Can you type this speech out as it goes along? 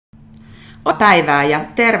Päivää ja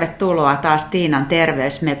tervetuloa taas Tiinan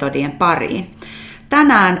terveysmetodien pariin.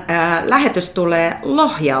 Tänään lähetys tulee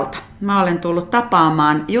Lohjalta. Mä olen tullut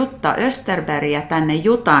tapaamaan Jutta Österbergia tänne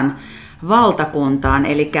Jutan valtakuntaan,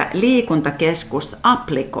 eli liikuntakeskus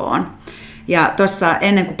Applikoon. Ja tuossa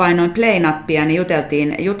ennen kuin painoin play-nappia, niin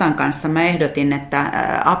juteltiin Jutan kanssa. Mä ehdotin, että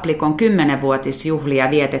Applikon 10-vuotisjuhlia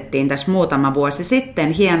vietettiin tässä muutama vuosi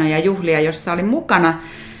sitten. Hienoja juhlia, jossa oli mukana.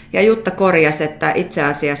 Ja Jutta korjasi, että itse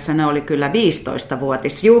asiassa ne oli kyllä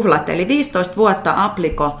 15-vuotisjuhlat. Eli 15 vuotta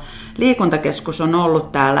Appliko liikuntakeskus on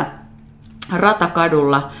ollut täällä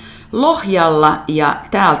Ratakadulla Lohjalla ja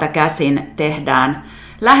täältä käsin tehdään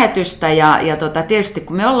lähetystä. Ja tietysti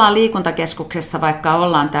kun me ollaan liikuntakeskuksessa, vaikka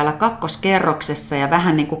ollaan täällä kakkoskerroksessa ja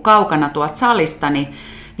vähän niin kuin kaukana tuolta salista,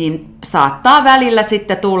 niin saattaa välillä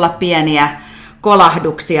sitten tulla pieniä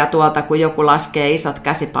kolahduksia tuolta, kun joku laskee isot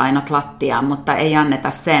käsipainot lattiaan, mutta ei anneta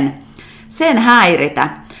sen häiritä.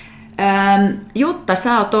 Jutta,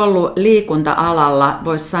 sä oot ollut liikunta-alalla,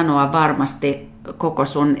 voisi sanoa varmasti koko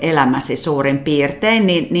sun elämäsi suurin piirtein,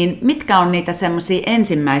 niin mitkä on niitä semmoisia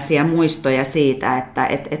ensimmäisiä muistoja siitä, että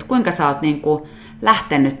kuinka sä oot niin kuin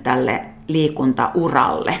lähtenyt tälle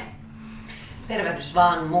liikuntauralle? Tervehdys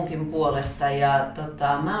vaan munkin puolesta ja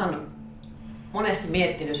mä oon monesti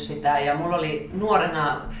miettinyt sitä ja mulla oli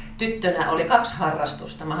nuorena tyttönä oli 2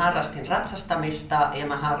 harrastusta. Mä harrastin ratsastamista ja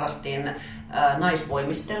mä harrastin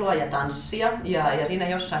naisvoimistelua ja tanssia. Ja siinä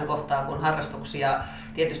jossain kohtaa, kun harrastuksia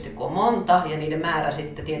tietysti kun on monta ja niiden määrä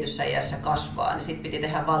sitten tietyssä iässä kasvaa, niin sitten piti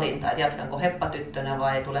tehdä valinta, että jatkanko heppatyttönä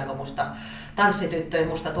vai tulenko musta tanssityttö, ja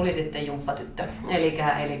musta tuli sitten jumppatyttö.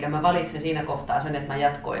 Eli mä valitsin siinä kohtaa sen, että mä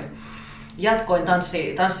jatkoin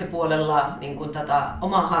tanssipuolella niin kuin tätä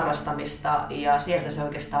omaa harrastamista ja sieltä se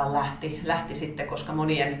oikeastaan lähti sitten, koska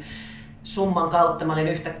monien summan kautta mä olin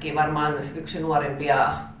yhtäkkiä varmaan yksi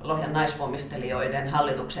nuorimpia Lohjan naisvoimistelijoiden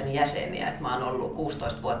hallituksen jäseniä. Et mä oon ollut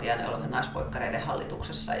 16-vuotiaana Lohjan naispoikkareiden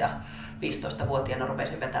hallituksessa ja 15-vuotiaana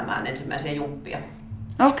rupesin vetämään ensimmäisiä jumppia.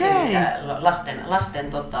 Okei. Lasten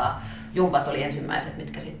jumpat oli ensimmäiset,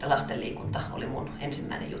 mitkä sitten lastenliikunta oli mun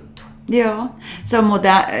ensimmäinen juttu. Joo, se on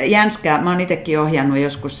muuten jänskää. Mä oon itsekin ohjannut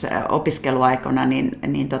joskus opiskeluaikana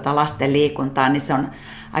lasten liikuntaa, niin se on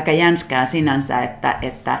aika jänskää sinänsä,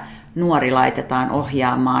 että nuori laitetaan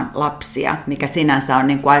ohjaamaan lapsia, mikä sinänsä on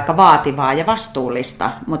niin kuin aika vaativaa ja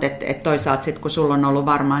vastuullista, mutta toisaalta sitten kun sulla on ollut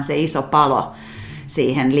varmaan se iso palo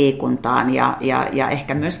siihen liikuntaan ja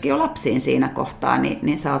ehkä myöskin jo lapsiin siinä kohtaa,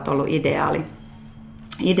 niin sä oot ollut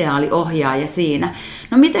ideaali ohjaaja siinä.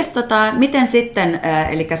 No miten sitten,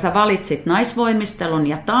 eli sä valitsit naisvoimistelun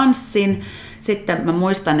ja tanssin, sitten mä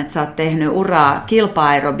muistan, että sä oot tehnyt uraa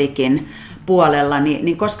kilpa-aerobikin puolella,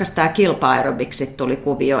 niin koska tämä kilpa-aerobik sitten tuli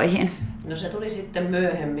kuvioihin? No se tuli sitten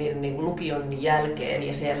myöhemmin niin kuin lukion jälkeen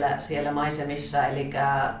ja siellä maisemissa, eli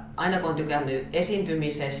aina kun on tykännyt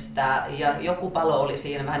esiintymisestä ja joku palo oli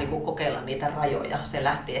siinä vähän niin kuin kokeilla niitä rajoja, se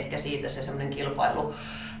lähti ehkä siitä se semmoinen kilpailu.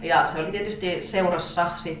 Ja se oli tietysti seurassa,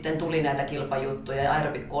 sitten tuli näitä kilpajuttuja ja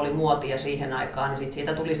aerobikko oli muotia siihen aikaan, niin sitten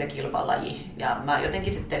siitä tuli se kilpalaji. Ja mä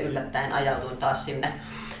jotenkin sitten yllättäen ajauduin taas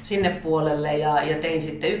sinne puolelle ja tein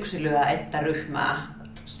sitten yksilöä että ryhmää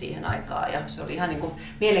siihen aikaan. Ja se oli ihan niin kuin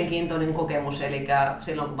mielenkiintoinen kokemus, eli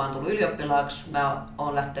silloin kun mä oon tullut ylioppilaaksi, mä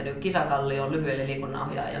oon lähtenyt Kisakallioon lyhyelle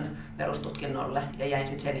liikunnanohjaajan perustutkinnolle ja jäin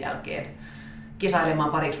sitten sen jälkeen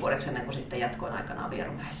kisailemaan pariksi vuodeksi ennen kuin sitten jatkoin aikanaan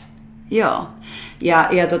Vierumäelle. Joo, ja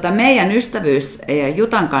meidän ystävyys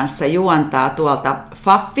Jutan kanssa juontaa tuolta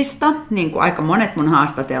Faffista, niin kuin aika monet mun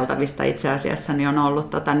haastateltavista itse asiassa niin on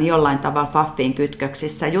ollut jollain tavalla Faffiin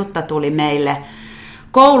kytköksissä. Jutta tuli meille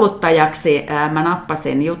kouluttajaksi, mä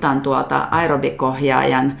nappasin Jutan tuolta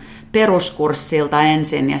aerobikohjaajan peruskurssilta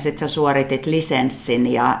ensin ja sitten sä suoritit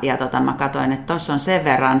lisenssin ja mä katsoin, että tuossa on sen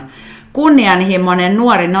verran kunnianhimoinen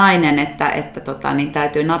nuori nainen, että niin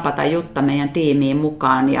täytyy napata Jutta meidän tiimiin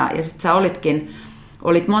mukaan. Ja sitten sä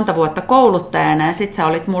olit monta vuotta kouluttajana ja sitten sä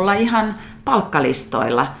olit mulla ihan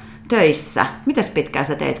palkkalistoilla töissä. Mitäs pitkään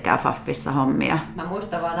sä teitkään Faffissa hommia? Mä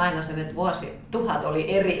muistan vaan aina sen, että vuosi 1000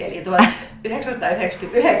 oli eri, eli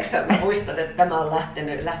 1999 mä muistan, että tämä on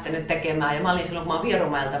lähtenyt tekemään. Ja mä olin silloin, kun mä oon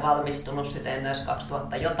Vierumäeltä valmistunut sitten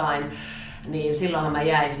 2000 jotain, niin silloinhan mä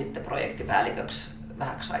jäin sitten projektipäälliköksi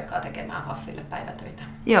vähäksi aikaa tekemään Faffille päivätöitä.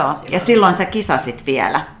 Joo, ja silloin sä kisasit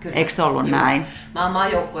vielä, kyllä, eikö se ollut näin? Mä oon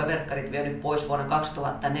maajoukkueen verkkarit vienyt pois vuonna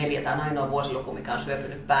 2004, tämä on ainoa vuosiluku, mikä on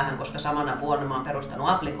syöpynyt päähän, koska samana vuonna mä oon perustanut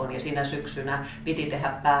Applikon ja siinä syksynä piti tehdä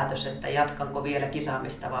päätös, että jatkanko vielä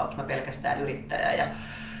kisaamista vai onko mä pelkästään yrittäjä. Ja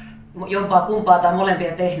jompaa kumpaa tai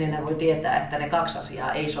molempia tehneenä voi tietää, että ne 2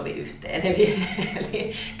 asiaa ei sovi yhteen.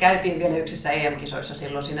 Eli käytiin vielä yksissä EM-kisoissa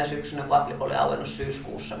silloin siinä syksynä, kun Appliko oli auennut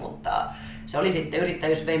syyskuussa, mutta se oli sitten,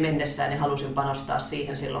 yrittäjyys vei mennessään, niin halusin panostaa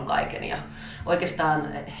siihen silloin kaiken. Ja oikeastaan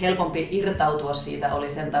helpompi irtautua siitä oli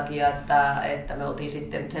sen takia, että me oltiin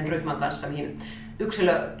sitten sen ryhmän kanssa, mihin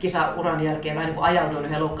yksilökisauran jälkeen, vähän niin kuin ajauduin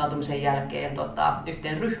yhden loukkaantumisen jälkeen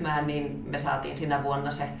yhteen ryhmään, niin me saatiin sinä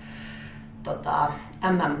vuonna se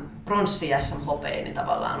MM-pronssi ja SM-hopea, niin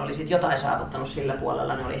tavallaan oli sitten jotain saavuttanut sillä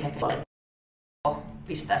puolella, niin oli ehkä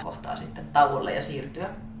pistää kohtaa sitten tauolle ja siirtyä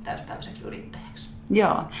täyspäiväiseksi yrittäjäksi.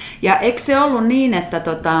 Joo, ja eikö se ollut niin, että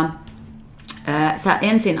sä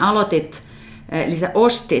ensin aloitit, eli sä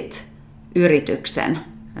ostit yrityksen,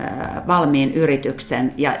 valmiin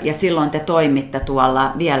yrityksen, ja silloin te toimitte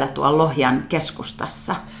vielä tuolla Lohjan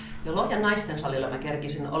keskustassa? Jo Lohjan naisten salilla mä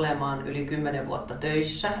kerkisin olemaan yli 10 vuotta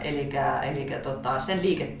töissä, eli sen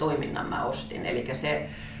liiketoiminnan mä ostin, eli se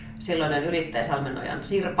silloinen yrittäjäsalmennojan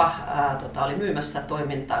Sirpa oli myymässä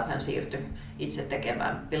toimintaa, kun hän siirtyi itse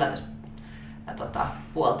tekemään pilates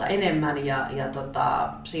puolta enemmän ja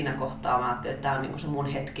siinä kohtaa mä ajattelin, että tämä on niin kuin se mun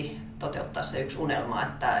hetki toteuttaa se yksi unelma,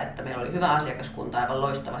 että meillä oli hyvä asiakaskunta, aivan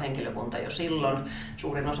loistava henkilökunta jo silloin.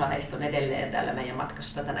 Suurin osa heistä on edelleen täällä meidän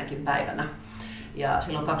matkassa tänäkin päivänä. Ja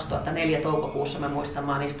silloin 2004 toukokuussa mä muistan,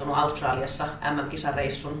 mä oon istunut Australiassa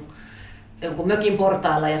MM-kisareissun jonkun mökin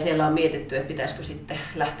portailla ja siellä on mietitty, että pitäisikö sitten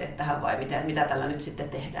lähteä tähän vai mitä tällä nyt sitten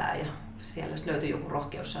tehdään. Ja siellä löytyi joku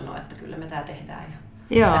rohkeus sanoa, että kyllä me tämä tehdään.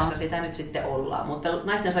 Ja tässä sitä nyt sitten ollaan. Mutta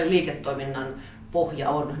naisten salin liiketoiminnan pohja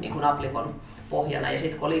on niin kuin Aplikon pohjana. Ja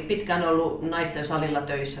sitten kun oli pitkään ollut naisten salilla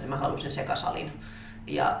töissä, niin mä halusin sekasalin.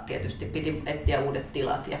 Ja tietysti piti etsiä uudet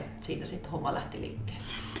tilat ja siitä sitten homma lähti liikkeelle.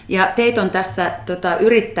 Ja teitä on tässä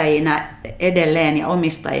yrittäjinä edelleen ja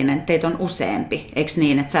omistajina, teitä on useampi, eikö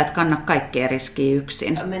niin, että sä et kanna kaikkea riskiä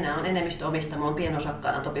yksin? Minä olen enemmistöomista, mä olen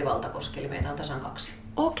pienosakkaana Topi Valtakoski, eli meitä on tasan 2.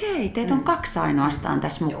 Okei, teitä on 2 ainoastaan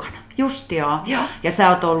tässä mukana. Just joo. Ja sä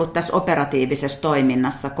oot ollut tässä operatiivisessa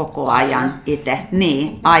toiminnassa koko ajan itse.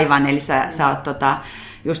 Niin, aivan, eli sä oot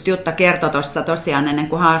just Jutta kertoi tuossa tosiaan ennen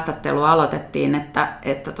kuin haastattelu aloitettiin, että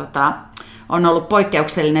on ollut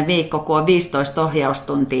poikkeuksellinen viikko, kun on 15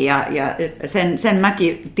 ohjaustuntia ja sen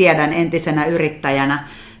mäkin tiedän entisenä yrittäjänä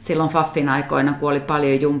silloin Faffin aikoina, kun oli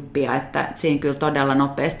paljon jumppia, että siinä kyllä todella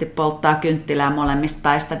nopeasti polttaa kynttilää molemmista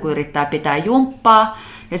päistä, kun yrittää pitää jumppaa.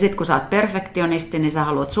 Ja sitten kun sä oot perfektionisti, niin sä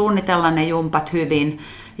haluat suunnitella ne jumpat hyvin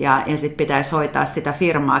ja sitten pitäisi hoitaa sitä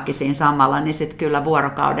firmaakin siinä samalla, niin sitten kyllä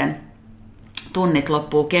vuorokauden tunnit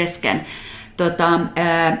loppuu kesken.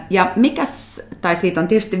 Ja siitä on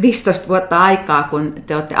tietysti 15 vuotta aikaa, kun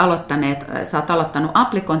te olette sä oot aloittanut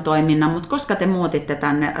Aplikon toiminnan, mutta koska te muutitte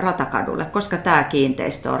tänne Ratakadulle, koska tämä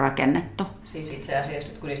kiinteistö on rakennettu? Siis itse asiassa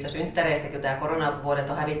nyt kun niistä synttäreistä, kun tämä koronavuodet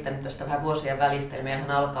on hävittänyt tästä vähän vuosien välistä, niin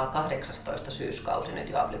meidän alkaa 18 syyskausi nyt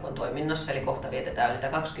jo Aplikon toiminnassa, eli kohta vietetään niitä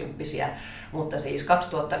 20-vuotiaita, mutta siis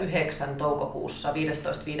 2009 toukokuussa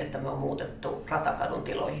 15.5. me on muutettu Ratakadun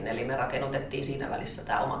tiloihin, eli me rakennutettiin siinä välissä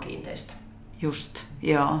tämä oma kiinteistö. Just,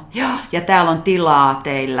 joo. Ja täällä on tilaa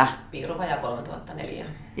teillä. Vajaa 3004.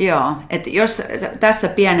 Joo, että jos tässä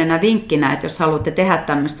pienenä vinkkinä, että jos haluatte tehdä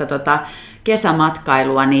tämmöistä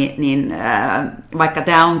kesämatkailua, niin vaikka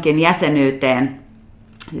tämä onkin jäsenyyteen,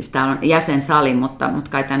 siis täällä on jäsensali, mutta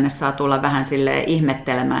kai tänne saa tulla vähän silleen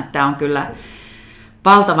ihmettelemään, että tämä on kyllä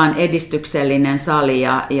valtavan edistyksellinen sali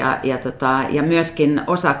ja myöskin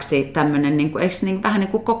osaksi tämmöinen vähän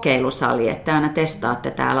niin kuin kokeilusali, että aina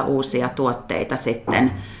testaatte täällä uusia tuotteita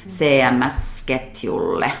sitten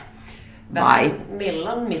CMS-ketjulle. Vai?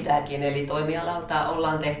 Milloin mitäkin, eli toimialalta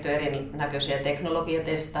ollaan tehty erinäköisiä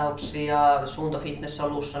teknologiatestauksia, Suunto Fitness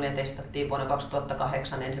Solutionia testattiin vuonna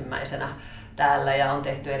 2008 ensimmäisenä täällä ja on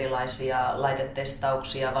tehty erilaisia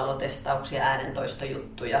laitetestauksia, valotestauksia,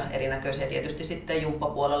 äänentoistojuttuja, erinäköisiä. Tietysti sitten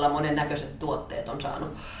jumppapuolella monennäköiset tuotteet on saanut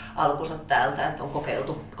alkunsa täältä, että on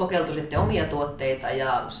kokeiltu sitten omia tuotteita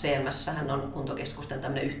ja CMS-sähän on kuntokeskusten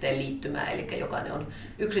tämmöinen yhteenliittymä, eli jokainen on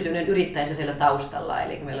yksityinen yrittäjänsä siellä taustalla,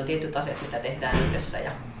 eli meillä on tietyt asiat, mitä tehdään yhdessä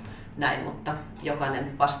ja näin, mutta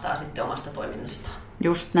jokainen vastaa sitten omasta toiminnastaan.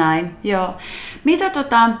 Just näin, joo. Mitä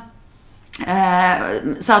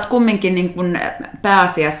sä oot kumminkin niin kun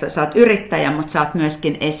pääasiassa, sä oot yrittäjä, mutta sä oot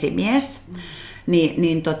myöskin esimies.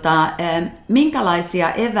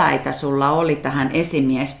 Minkälaisia eväitä sulla oli tähän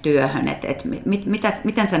esimiestyöhön?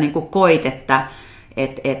 Miten sä niin kun koit,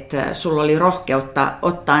 että sulla oli rohkeutta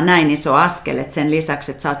ottaa näin iso askel, että sen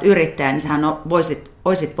lisäksi, että sä oot yrittäjä, niin sähän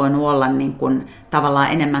oisit voinut olla niin kun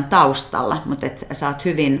tavallaan enemmän taustalla, mutta että sä oot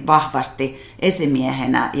hyvin vahvasti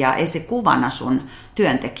esimiehenä ja esikuvana sun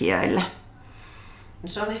työntekijöille. No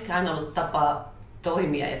se on ehkä aina ollut tapa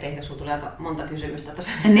toimia ja tehdä. Sulla tuli aika monta kysymystä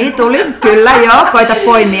tuossa. Niin tuli, kyllä joo. Koita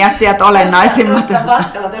poimia sieltä olennaisimmat. Tuossa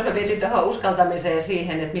matkalla, tuossa mietin tuohon uskaltamiseen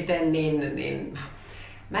siihen, että miten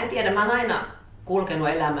Mä en tiedä, mä oon aina kulkenut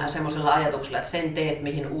elämään semmoisella ajatuksella, että sen teet,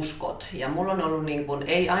 mihin uskot. Ja mulla on ollut niin kuin,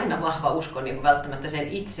 ei aina vahva usko niin kuin välttämättä sen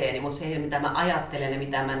itseeni, mutta siihen, mitä mä ajattelen ja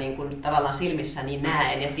mitä mä niin kuin tavallaan silmissäni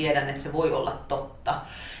näen ja tiedän, että se voi olla totta.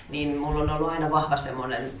 Niin mulla on ollut aina vahva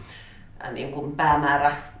semmoinen niin kuin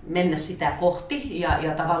päämäärä mennä sitä kohti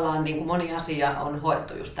ja tavallaan niin kuin moni asia on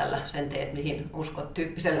hoettu just tällä sen teet, mihin uskot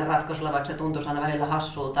tyyppisellä ratkaisulla, vaikka se tuntuisi aina välillä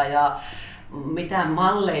hassulta ja mitään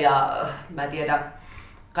malleja, mä en tiedä,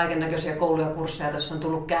 kaiken näköisiä kouluja ja kursseja tässä on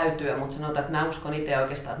tullut käytyä, mutta sanotaan, että mä uskon itse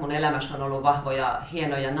oikeastaan, että mun elämässä on ollut vahvoja,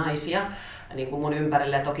 hienoja naisia, niin kuin mun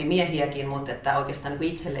ympärillä ja toki miehiäkin, mutta että oikeastaan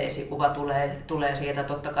niin itselle esikuva tulee siitä,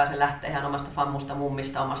 totta kai se lähtee ihan omasta fammusta,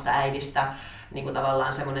 mummista, omasta äidistä, niin kuin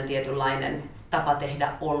tavallaan semmoinen tietynlainen tapa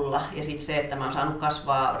tehdä olla. Ja sitten se, että mä oon saanut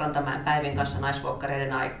kasvaa Rantamäen Päivin kanssa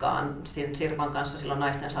naisvuokkareiden aikaan, Sirpan kanssa silloin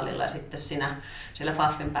naisten salilla ja sitten siellä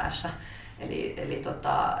Faffin päässä. Eli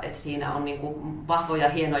että siinä on niinku vahvoja,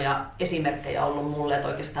 hienoja esimerkkejä ollut mulle, että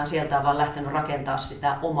oikeastaan sieltä on vaan lähtenyt rakentaa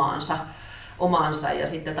sitä omaansa. Ja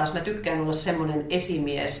sitten taas mä tykkään olla semmoinen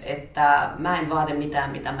esimies, että mä en vaadi mitään,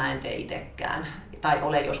 mitä mä en tee itsekään. Tai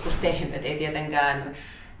olen joskus tehnyt, et ei tietenkään,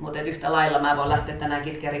 mutta yhtä lailla mä voin lähteä tänään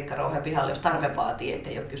kitkeä rikkarouhea pihalle, jos tarve vaatii,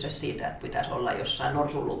 ettei ole kyse siitä, että pitäisi olla jossain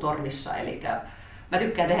norsullutornissa. Eli mä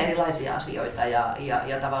tykkään tehdä erilaisia asioita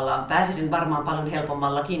ja tavallaan pääsisin varmaan paljon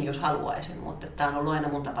helpommallakin, jos haluaisin, mutta tämä on ollut aina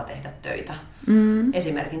mun tapa tehdä töitä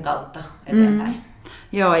esimerkin kautta eteenpäin.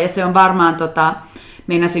 Joo, ja se on varmaan,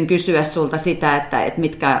 meinasin kysyä sulta sitä, että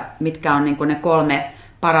mitkä on niin kuin ne 3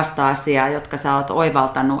 parasta asiaa, jotka sä oot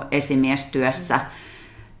oivaltanut esimiestyössä.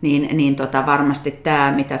 Niin varmasti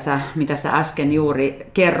tämä, mitä sä äsken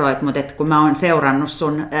juuri kerroit, mutta kun mä oon seurannut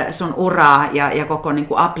sun uraa ja koko niin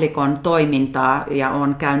kuin Applikon toimintaa ja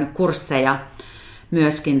oon käynyt kursseja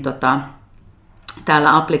myöskin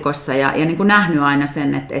täällä Applikossa ja niin kuin nähnyt aina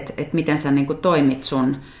sen, että miten sä niin kuin toimit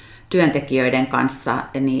sun työntekijöiden kanssa,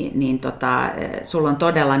 niin sulla on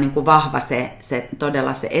todella niin kuin vahva se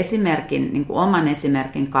esimerkin, niin kuin oman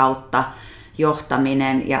esimerkin kautta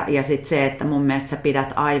johtaminen ja sitten se, että mun mielestä sä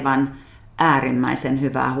pidät aivan äärimmäisen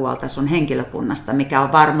hyvää huolta sun henkilökunnasta, mikä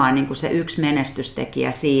on varmaan niin kuin se yksi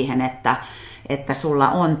menestystekijä siihen, että sulla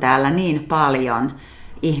on täällä niin paljon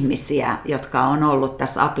ihmisiä, jotka on ollut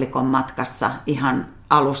tässä Applikon matkassa ihan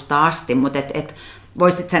alusta asti, mutta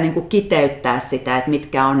voisit sä niin kuin kiteyttää sitä, että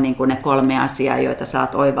mitkä on niin kuin ne 3 asiaa, joita sä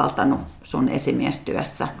oot oivaltanut sun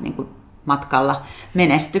esimiestyössä niin kuin matkalla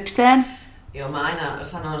menestykseen? Joo, mä aina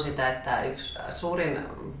sanon sitä, että yksi suurin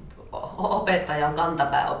opettaja on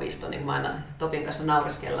kantapääopisto, niin mä aina Topin kanssa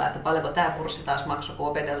nauriskellaan, että paljonko tämä kurssi taas maksoi, kun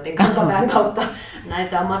opeteltiin kantapään kautta.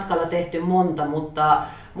 Näitä on matkalla tehty monta, mutta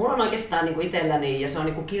mulla on oikeastaan niin kuin itselläni, ja se on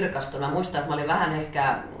niin kuin kirkastunut. Mä muistan, että mä olin vähän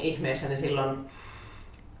ehkä ihmeessäni silloin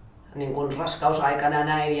niin kuin raskausaikana ja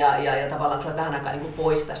näin, ja tavallaan kun sä olet vähän aikaa niin kuin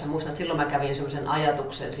pois tässä. Muistan, että silloin mä kävin semmoisen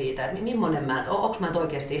ajatuksen siitä, että millainen mä, että onko mä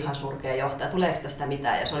oikeasti ihan surkea johtaja, tuleeko tästä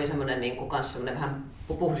mitään, ja se oli semmoinen niin kuin kans semmoinen vähän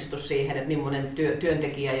puhdistus siihen, että millainen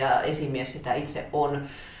työntekijä ja esimies sitä itse on.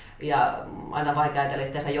 Ja aina vaikea ajatella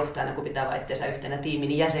itseänsä johtajana, kun pitää itseänsä yhtenä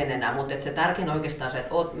tiimin jäsenenä, mutta se tärkein oikeastaan se,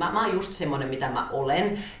 että mä oon just semmoinen, mitä mä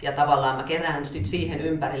olen, ja tavallaan mä kerään siihen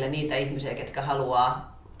ympärille niitä ihmisiä, ketkä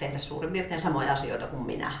haluaa tehdä suurin piirtein samoja asioita kuin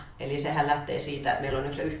minä. Eli sehän lähtee siitä, että meillä on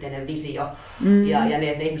yksi yhteinen visio ja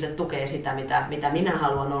ne ihmiset tukee sitä, mitä minä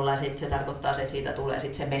haluan olla, ja sitten se tarkoittaa se, että siitä tulee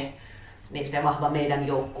sitten se me, niin se vahva meidän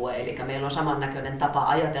joukkue. Eli meillä on samannäköinen tapa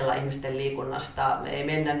ajatella ihmisten liikunnasta. Me ei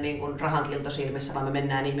mennä niin kuin rahankilto silmissä, vaan me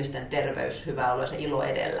mennään ihmisten terveys, hyvä olo ja se ilo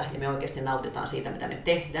edellä. Ja me oikeasti nautitaan siitä, mitä me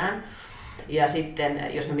tehdään. Ja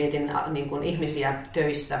sitten, jos mä mietin niin kuin ihmisiä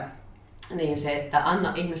töissä, niin se, että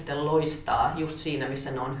anna ihmisten loistaa just siinä,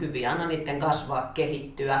 missä ne on hyviä. Anna niiden kasvaa,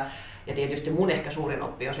 kehittyä. Ja tietysti mun ehkä suurin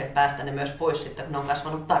oppi on se, että päästä ne myös pois sitten, kun ne on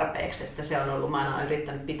kasvanut tarpeeksi. Että se on ollut, mä aina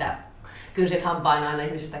yrittänyt pitää kynsin hampain aina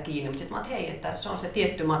ihmisistä kiinni. Mutta sitten mä oon, että hei, että se on se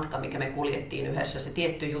tietty matka, mikä me kuljettiin yhdessä. Se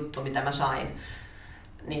tietty juttu, mitä mä sain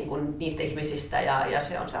niin kuin niistä ihmisistä. Ja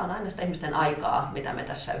se on aina sitä ihmisten aikaa, mitä me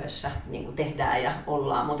tässä yhdessä niin kuin tehdään ja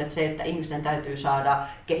ollaan. Mutta se, että ihmisten täytyy saada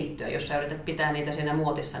kehittyä. Jos sä yrität pitää niitä siinä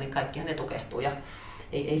muotissa, niin kaikkihan ne tukehtuu. Ja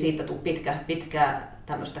ei siitä tule pitkä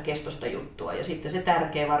tämmöistä kestosta juttua. Ja sitten se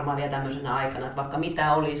tärkeä varmaan vielä tämmöisenä aikana, että vaikka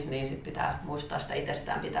mitä olisi, niin sit pitää muistaa sitä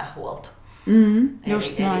itsestään pitää huolta. Eli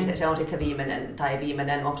se on sitten se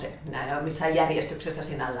viimeinen, onko se missään järjestyksessä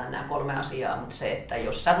sinällään nämä 3 asiaa, mutta se, että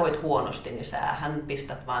jos sä voit huonosti, niin sähän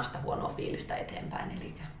pistät vaan sitä huonoa fiilistä eteenpäin.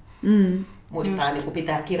 Eli muistaa niin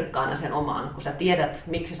pitää kirkkaana sen oman, kun sä tiedät,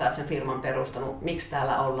 miksi sä oot sen firman perustanut, miksi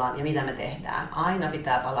täällä ollaan ja mitä me tehdään. Aina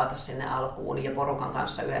pitää palata sinne alkuun ja porukan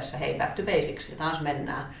kanssa yhdessä, hei, back to basics, ja taas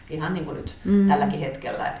mennään ihan niin kuin nyt tälläkin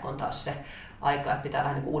hetkellä, että kun on taas se aika, että pitää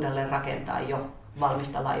vähän niin kuin uudelleen rakentaa jo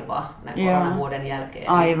valmista laivaa näin koronavuoden jälkeen.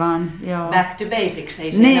 Aivan, joo. Back to basics,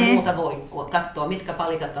 ei siinä muuta voi katsoa, mitkä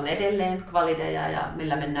palikat on edelleen valideja ja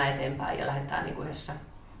millä mennään eteenpäin ja lähdetään niin kuin yhdessä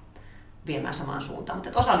viemään samaan suuntaan.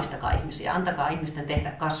 Mutta osallistakaa ihmisiä, antakaa ihmisten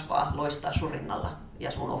tehdä kasvaa, loistaa surinnalla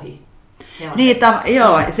ja sun ohi.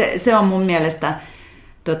 Se on mun mielestä,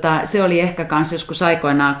 se oli ehkä kans joskus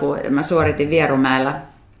aikoinaan, kun mä suoritin Vierumäellä,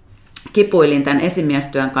 kipuilin tämän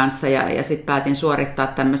esimiestyön kanssa ja sitten päätin suorittaa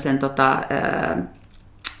tämmöisen,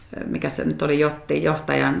 mikä se nyt oli,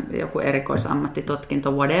 johtajan joku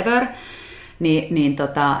erikoisammattitutkinto, whatever,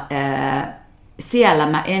 siellä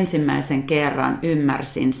mä ensimmäisen kerran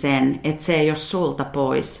ymmärsin sen, että se ei ole sulta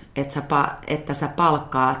pois, että sä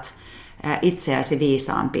palkkaat itseäsi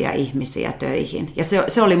viisaampia ihmisiä töihin. Ja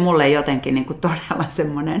se oli mulle jotenkin niin kuin todella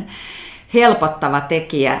semmoinen helpottava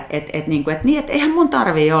tekijä, että eihän mun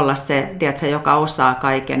tarvitse olla se, tiedätkö, joka osaa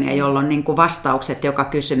kaiken ja jolla on niin kuin vastaukset joka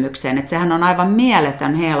kysymykseen. Että sehän on aivan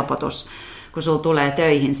mieletön helpotus, kun sulla tulee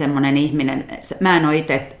töihin semmoinen ihminen. Mä en ole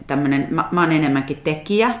itse tämmöinen, mä oon enemmänkin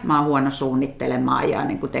tekijä, mä oon huono suunnittelemaan ja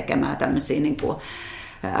niin kuin tekemään tämmöisiä niin kuin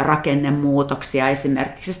rakennemuutoksia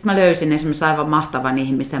esimerkiksi. Sitten mä löysin esimerkiksi aivan mahtavan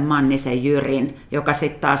ihmisen, Mannisen Jyrin, joka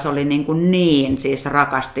sitten taas oli niin siis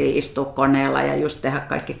rakasti istua koneella ja just tehdä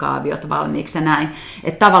kaikki kaaviot valmiiksi ja näin.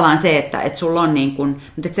 Että tavallaan se, että sulla on niin kuin,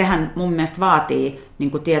 mutta että sehän mun mielestä vaatii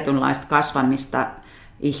niin kuin tietynlaista kasvamista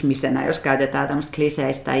ihmisenä, jos käytetään tämmöistä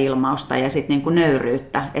kliseistä ilmausta ja sitten niin kuin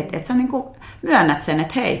nöyryyttä. Että sä niin kuin myönnät sen,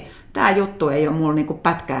 että hei, tämä juttu ei ole mulla niinku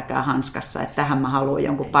pätkääkään hanskassa, että tähän mä haluan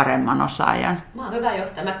jonkun paremman osaajan. Mä oon hyvä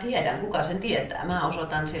johtaja, mä tiedän, kuka sen tietää. Mä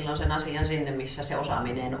osoitan silloin sen asian sinne, missä se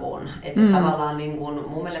osaaminen on. Että tavallaan niin kun,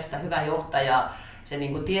 mun mielestä hyvä johtaja, se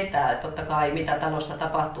niin kun tietää, että totta kai mitä talossa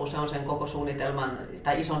tapahtuu, se on sen koko suunnitelman,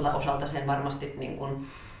 tai isolla osalta sen varmasti niin kun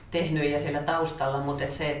tehnyt ja siellä taustalla, mutta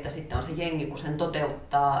se, että sitten on se jengi, kun sen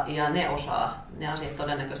toteuttaa ja ne osaa ne asiat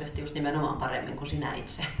todennäköisesti just nimenomaan paremmin kuin sinä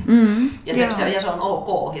itse. Ja se on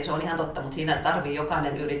ok, ja se on ihan totta, mutta siinä tarvii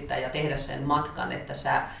jokainen yrittäjä tehdä sen matkan, että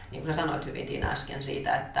sä, niin kuin sä sanoit hyvin Tiina äsken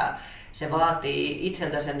siitä, että se vaatii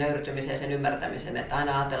itseltä sen nöyrtymisen ja sen ymmärtämisen, että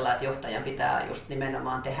aina ajatellaan, että johtajan pitää just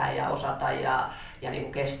nimenomaan tehdä ja osata ja niin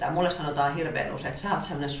kuin kestää. Mulle sanotaan hirveän usein, että sä oot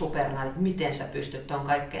sellainen supernainen, että miten sä pystyt tuon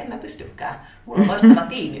kaikkeen. En mä pystykään. Mulla on loistava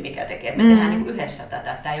tiimi, mikä tekee. Me tehdään niin kuin yhdessä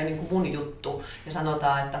tätä. Tämä ei ole niin kuin mun juttu. Ja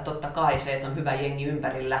sanotaan, että totta kai se, että on hyvä jengi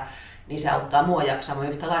ympärillä, niin se auttaa mua jaksamaan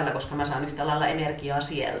yhtä lailla, koska mä saan yhtä lailla energiaa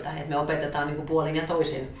sieltä. Et me opetetaan niin kuin puolin ja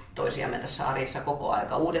toisin toisiamme tässä arjessa koko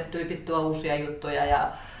aika. Uudet tyypit tuo uusia juttuja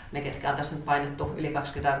ja me, ketkä on tässä nyt painettu yli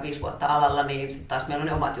 25 vuotta alalla, niin sitten taas meillä on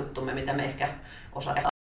ne omat juttumme, mitä me ehkä osaamme.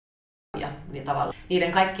 Ja niin tavallaan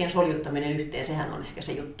niiden kaikkien soljuttaminen yhteen, sehän on ehkä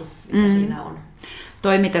se juttu, mikä siinä on.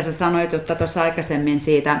 Toi, mitä sä sanoit tuossa aikaisemmin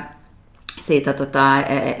siitä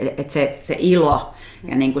että se ilo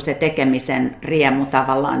ja niin kuin se tekemisen riemu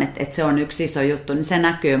tavallaan, että se on yksi iso juttu, niin se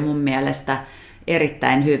näkyy mun mielestä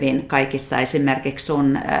erittäin hyvin kaikissa esimerkiksi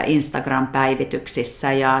sun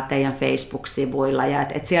Instagram-päivityksissä ja teidän Facebook-sivuilla. Ja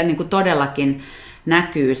että siellä niin kuin todellakin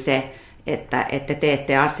näkyy se, että te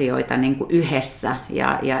teette asioita niin kuin yhdessä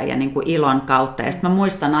ja niin kuin ilon kautta. Ja sitten mä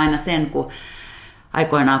muistan aina sen, kun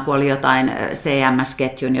aikoinaan kun oli jotain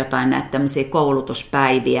CMS-ketjun, jotain näitä tämmöisiä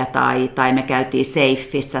koulutuspäiviä tai me käytiin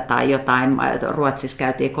Safeissä tai jotain, Ruotsissa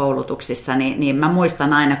käytiin koulutuksissa, niin mä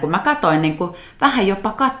muistan aina, kun mä katsoin niin kuin vähän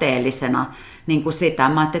jopa kateellisena niin kuin sitä.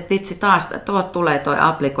 Mä ajattelin, että vitsi taas, tulee toi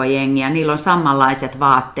Apliko-jengi ja niillä on samanlaiset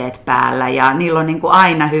vaatteet päällä ja niillä on niin kuin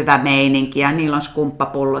aina hyvä meininki ja niillä on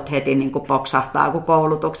skumppapullot heti niin kuin poksahtaa, kun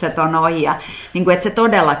koulutukset on ohi. Ja niin kuin, että se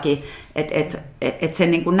todellakin, että se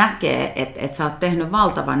niin kuin näkee, että sä oot tehnyt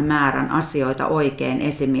valtavan määrän asioita oikein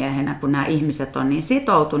esimiehenä, kun nämä ihmiset on niin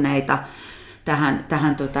sitoutuneita tähän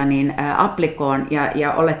Aplikoon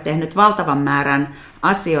ja olet tehnyt valtavan määrän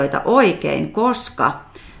asioita oikein, koska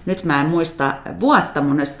nyt mä en muista vuotta,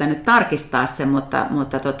 mun olisi pitänyt tarkistaa se, mutta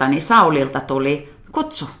Saulilta tuli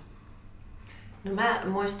kutsu. No mä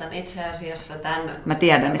muistan itse asiassa tämän. Mä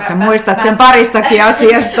tiedän, että sä muistat sen paristakin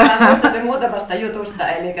asiasta. Mä muistan sen muutamasta jutusta.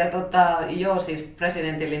 Eli siis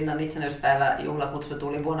presidentinlinnan itsenäisyyspäiväjuhlakutsu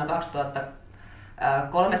tuli vuonna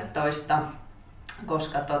 2013,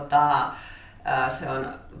 koska se on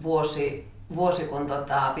vuosi kun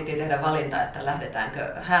piti tehdä valinta, että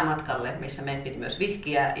lähdetäänkö häämatkalle, missä meitä piti myös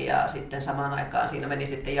vihkiä, ja sitten samaan aikaan siinä meni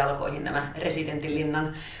sitten jalkoihin nämä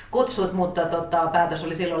residentinlinnan kutsut, mutta päätös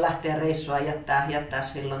oli silloin lähteä reissua jättää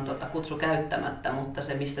silloin kutsu käyttämättä, mutta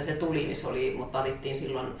se mistä se tuli, niin mut valittiin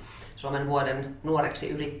silloin Suomen vuoden nuoreksi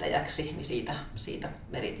yrittäjäksi, niin siitä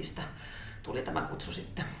meritistä tuli tämä kutsu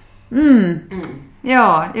sitten.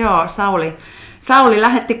 Joo, Sauli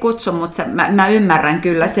lähetti kutsun, mutta mä ymmärrän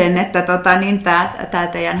kyllä sen, että niin tämä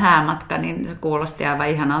teidän häämatka, niin se kuulosti aivan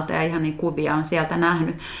ihanalta ja ihan niin kuvia on sieltä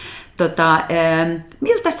nähnyt.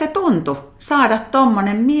 Miltä se tuntui saada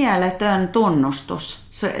tommonen mieletön tunnustus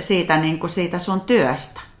siitä, niin kuin siitä sun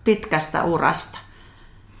työstä, pitkästä urasta?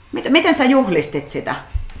 Miten sä juhlistit sitä?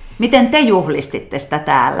 Miten te juhlistitte sitä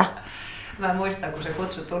täällä? Mä muistan, kun se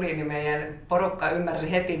kutsu tuli, niin meidän porukka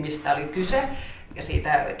ymmärsi heti, mistä oli kyse. Ja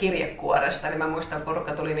siitä kirjekuoresta, niin mä muistan, että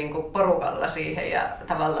porukka tuli niinku porukalla siihen ja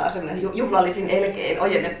tavallaan semmoinen juhlallisin elkein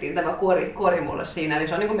ojennettiin tämä kuori mulle siinä. Eli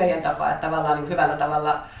se on niinku meidän tapa, että tavallaan niin hyvällä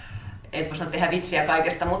tavalla, en voi sanoa tehdä vitsiä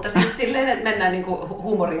kaikesta, mutta siis silleen, että mennään niinku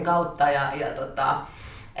huumorin kautta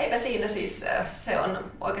eipä siinä siis, se on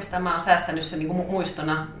oikeastaan, mä oon säästänyt sen niinku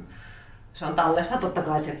muistona. Se on tallessa, totta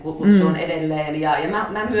kai se kutsu on edelleen ja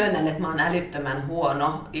mä myönnän, että mä oon älyttömän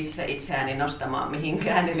huono itseäni nostamaan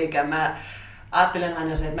mihinkään, eli mä ajattelen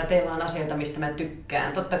aina se, että mä teen vaan asioita, mistä mä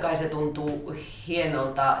tykkään. Totta kai se tuntuu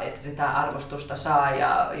hienolta, että sitä arvostusta saa,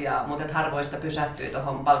 mutta harvoin sitä pysähtyy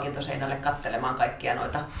tuohon palkintoseinälle katselemaan kaikkia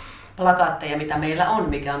noita plakaatteja, mitä meillä on,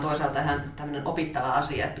 mikä on toisaalta ihan tämmöinen opittava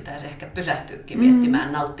asia, että pitäisi ehkä pysähtyäkin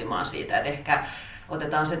miettimään, nauttimaan siitä. Että ehkä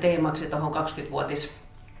otetaan se teemaksi tuohon 20-vuotis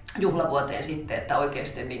juhlavuoteen sitten, että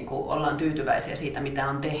oikeasti niin kuin ollaan tyytyväisiä siitä, mitä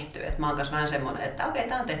on tehty. Et mä oon myös vähän semmoinen, että okei,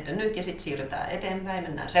 tämä on tehty nyt ja sitten siirrytään eteenpäin,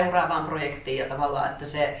 mennään seuraavaan projektiin ja tavallaan, että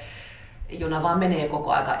se juna vaan menee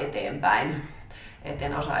koko aika eteenpäin. Et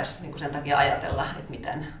en osaisi niin kuin sen takia ajatella, että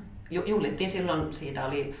miten juhlittiin silloin, siitä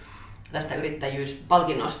oli tästä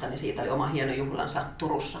yrittäjyyspalkinnosta, niin siitä oli oma hieno juhlansa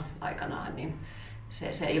Turussa aikanaan, niin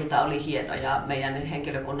se ilta oli hieno ja meidän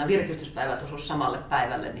henkilökunnan virkistyspäivät osuivat samalle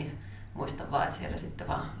päivälle, niin muistan vaan, että siellä sitten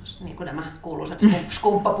vaan niin kuin nämä kuuluisat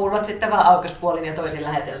skumppapullot sitten vaan aukesi puolin ja toisin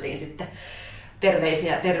läheteltiin sitten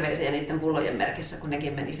terveisiä niiden pullojen merkissä, kun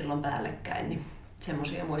nekin meni silloin päällekkäin, niin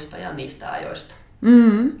semmoisia muistoja niistä ajoista.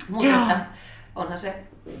 Mutta onhan se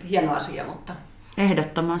hieno asia, mutta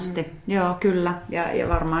ehdottomasti, joo kyllä, ja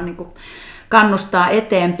varmaan niin kuin kannustaa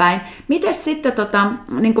eteenpäin. Mites sitten,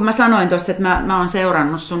 niin kuin mä sanoin tuossa, että mä oon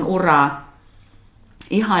seurannut sun uraa,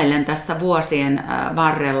 ihailen tässä vuosien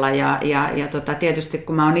varrella ja tietysti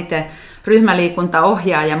kun mä oon itse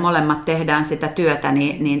ryhmäliikuntaohjaaja ja molemmat tehdään sitä työtä,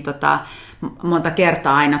 niin monta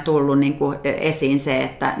kertaa aina tullut niin kuin esiin se,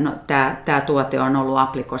 että no, tämä tuote on ollut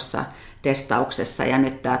Applikossa testauksessa ja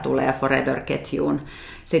nyt tämä tulee Forever-ketjuun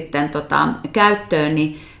sitten käyttöön,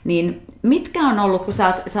 niin mitkä on ollut, kun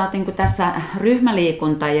sä oot niin kuin tässä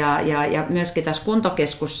ryhmäliikunta ja myöskin tässä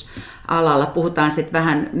kuntokeskusalalla, puhutaan sitten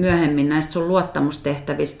vähän myöhemmin näistä sun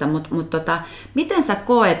luottamustehtävistä, mutta miten sä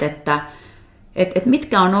koet, että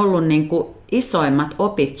mitkä on ollut niin kuin isoimmat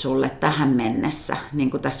opit sulle tähän mennessä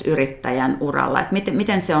niin kuin tässä yrittäjän uralla, että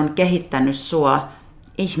miten se on kehittänyt sua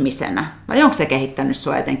ihmisenä, vai onko se kehittänyt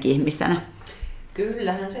sua jotenkin ihmisenä?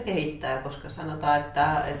 Kyllähän se kehittää, koska sanotaan,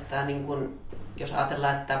 että niin kun, jos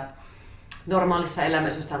ajatellaan, että normaalissa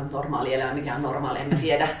elämässä, jos tämä on normaali elämä, mikä on normaali, en mä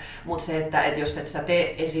tiedä, mutta se, että jos et sä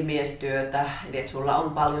tee esimiestyötä, eli että sulla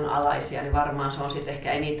on paljon alaisia, niin varmaan se on sitten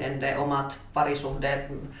ehkä eniten ne omat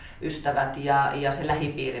parisuhteet, ystävät ja se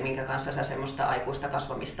lähipiiri, minkä kanssa sä semmoista aikuista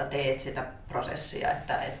kasvamista teet, sitä prosessia,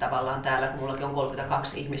 että tavallaan täällä, kun mullakin on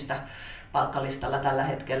 32 ihmistä palkkalistalla tällä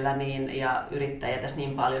hetkellä ja yrittäjiä tässä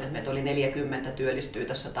niin paljon, että meitä oli 40 työllistyy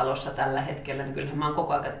tässä talossa tällä hetkellä, niin kyllähän mä oon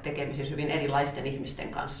koko ajan tekemisissä hyvin erilaisten ihmisten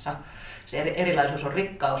kanssa. Se erilaisuus on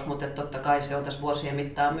rikkaus, mutta totta kai se on tässä vuosien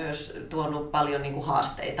mittaan myös tuonut paljon niin kuin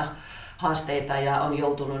haasteita ja on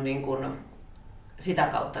joutunut niin kuin sitä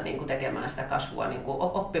kautta niin kuin tekemään sitä kasvua, niin kuin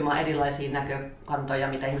oppimaan erilaisia näkökantoja,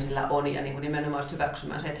 mitä ihmisillä on ja niin kuin nimenomaan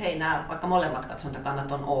hyväksymään se, että hei, nämä vaikka molemmat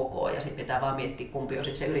katsontakannat on ok ja sitten pitää vaan miettiä, kumpi on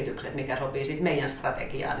sitten se yritykset, mikä sopii sitten meidän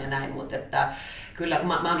strategiaan ja näin, mutta että kyllä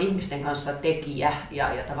mä oon ihmisten kanssa tekijä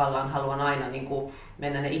ja tavallaan haluan aina niin kuin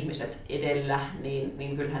mennä ne ihmiset edellä,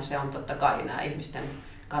 niin kyllähän se on totta kai nämä ihmisten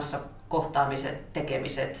kanssa kohtaamiset,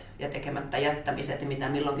 tekemiset ja tekemättä jättämiset, mitä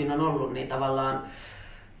milloinkin on ollut, niin tavallaan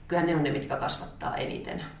kyllähän ne on ne, mitkä kasvattaa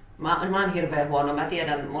eniten. Mä oon hirveän huono. Mä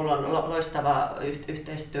tiedän, mulla on loistava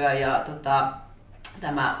yhteistyö ja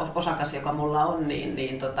tämä osakas, joka mulla on,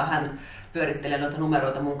 hän pyörittelee noita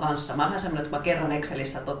numeroita mun kanssa. Mä oon vähän semmoinen, että kun mä kerran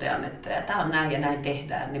Excelissä totean, että tämä on näin ja näin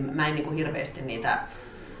tehdään, niin mä en niin kuin hirveästi niitä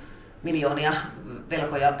miljoonia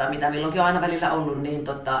velkoja tai mitä milloinkin on aina välillä ollut, niin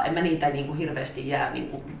en mä niitä niin kuin hirveästi jää, niin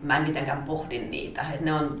kuin, mä en mitenkään pohdin niitä. Et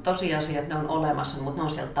ne on tosiasiat, ne on olemassa, mutta ne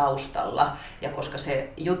on siellä taustalla. Ja koska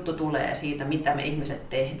se juttu tulee siitä, mitä me ihmiset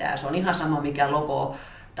tehdään, se on ihan sama mikä logo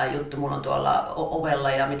tai juttu, mulla on tuolla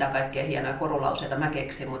ovella ja mitä kaikkea hienoja korulauseita mä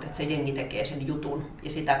keksin, mutta että se jengi tekee sen jutun ja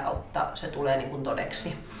sitä kautta se tulee niin kuin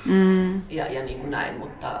todeksi. Ja niin kuin näin,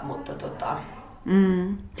 mutta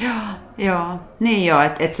Joo, niin joo,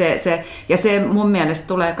 että se mun mielestä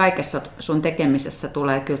tulee kaikessa sun tekemisessä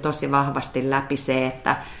tulee kyllä tosi vahvasti läpi se,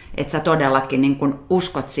 että sä todellakin niin kun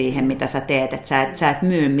uskot siihen, mitä sä teet, että sä et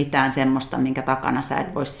myy mitään semmoista, minkä takana sä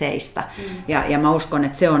et voi seistä. Ja mä uskon,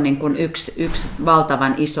 että se on niin kun yksi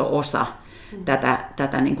valtavan iso osa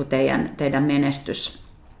tätä niin kun teidän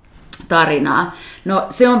menestystarinaa. No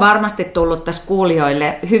se on varmasti tullut tässä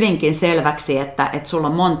kuulijoille hyvinkin selväksi, että sulla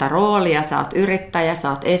on monta roolia, sä oot yrittäjä, sä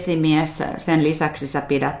oot esimies, sen lisäksi sä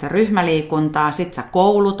pidät ryhmäliikuntaa, sit sä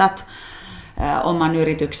koulutat oman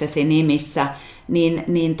yrityksesi nimissä,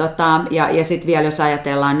 ja sitten vielä jos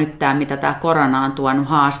ajatellaan nyt mitä tämä korona on tuonut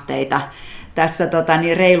haasteita tässä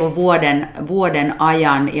reilun vuoden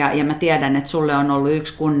ajan, ja mä tiedän, että sulle on ollut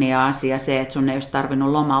yksi kunnia-asia se, että sun ei olisi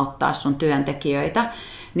tarvinnut lomauttaa sun työntekijöitä,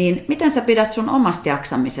 niin miten sä pidät sun omasta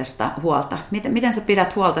jaksamisesta huolta? Miten sä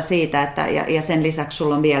pidät huolta siitä, että ja sen lisäksi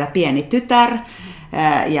sulla on vielä pieni tytär,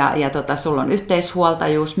 ja sulla on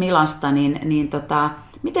yhteishuoltajuus Milasta,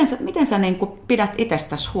 miten sä niin kuin pidät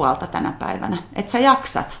itsestäsi huolta tänä päivänä, että sä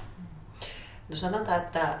jaksat? No sanotaan,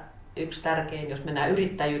 että yksi tärkein, jos mennään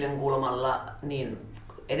yrittäjyyden kulmalla, niin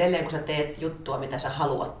edelleen kun sä teet juttua, mitä sä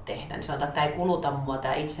haluat tehdä, niin sanotaan, että tämä ei kuluta mua,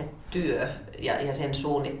 tämä itse työ ja sen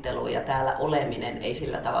suunnittelu ja täällä oleminen ei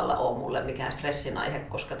sillä tavalla ole mulle mikään stressin aihe,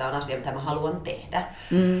 koska tämä on asia, mitä mä haluan tehdä.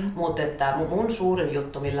 Mutta että mun suurin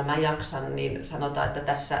juttu, millä mä jaksan, niin sanotaan,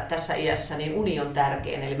 että tässä iässä niin uni on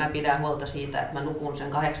tärkein. Eli mä pidän huolta siitä, että mä nukun sen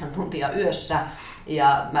 8 tuntia yössä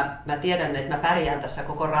ja mä tiedän, että mä pärjään tässä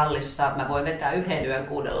koko rallissa. Mä voin vetää 1 yön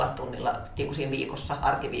 6 tunnilla siinä viikossa,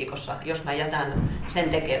 arkiviikossa. Jos mä jätän sen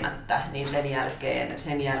tekemättä, niin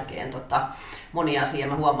sen jälkeen moni asia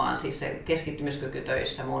mä huomaan, siis se keskittymiskyky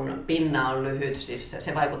töissä, mun pinna on lyhyt, siis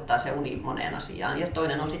se vaikuttaa se uni moneen asiaan. Ja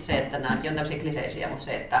toinen on sitten se, että nämä on tämmöisiä kliseisiä, mutta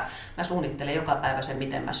se, että mä suunnittelen joka päivä sen,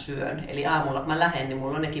 miten mä syön. Eli aamulla kun mä lähden, niin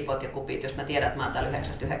mulla on ne kipot ja kupit, jos mä tiedän, että mä oon täällä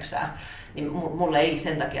 9-9, niin mulla ei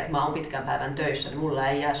sen takia, että mä oon pitkän päivän töissä, niin mulla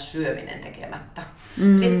ei jää syöminen tekemättä.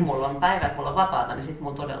 Sitten kun mulla on päivät, mulla on vapaata, niin sitten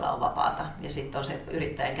mulla todella on vapaata. Ja sitten on se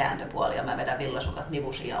yrittäjän kääntöpuoli ja mä vedän villasukat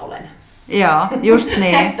nivusi ja olen. Joo, just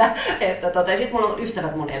niin. Ja sitten mulla on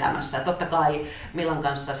ystävät mun elämässä. Ja totta kai Milan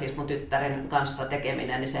kanssa, siis mun tyttären kanssa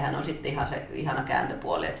tekeminen, niin sehän on sitten ihan se ihana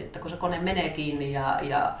kääntöpuoli. Että sitten kun se kone menee kiinni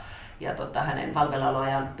ja hänen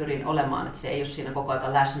valveillaoloajan pyrin olemaan, että se ei ole siinä koko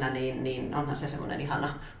ajan läsnä, niin onhan se semmoinen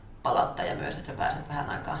ihana palauttaja myös, että sä pääset vähän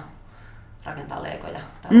aikaa rakentaa leikoja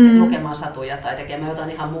tai lukemaan satuja tai tekemään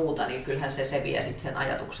jotain ihan muuta, niin kyllähän se vie sitten sen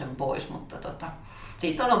ajatuksen pois, mutta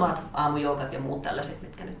siitä on omat aamujoukat ja muut tällaiset,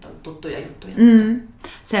 mitkä nyt on tuttuja juttuja.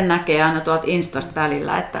 Sen näkee aina tuolta Instasta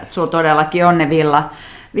välillä, että sulla todellakin on ne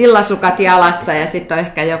villasukat jalassa ja sitten on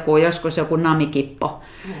ehkä joskus joku namikippo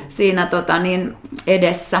siinä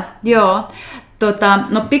edessä. Joo.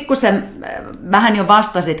 No pikkusen vähän jo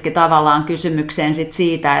vastasitkin tavallaan kysymykseen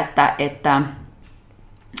siitä, että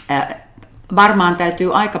varmaan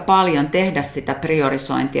täytyy aika paljon tehdä sitä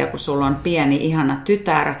priorisointia, kun sulla on pieni ihana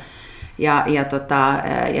tytär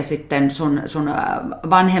ja sitten sun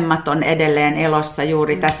vanhemmat on edelleen elossa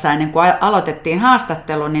juuri tässä ennen kuin aloitettiin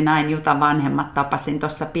haastattelu, niin näin Jutan vanhemmat tapasin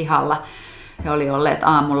tuossa pihalla. He oli olleet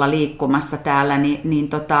aamulla liikkumassa täällä,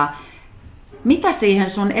 mitä siihen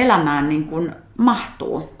sun elämään niin kun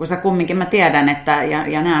mahtuu? Kun sä kumminkin, mä tiedän, että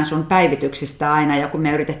ja näen sun päivityksistä aina, ja kun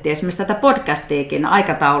me yritettiin esimerkiksi tätä podcastiikin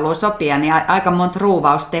aikataulua sopia, niin aika monta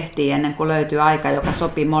ruuvaus tehtiin ennen kuin löytyi aika, joka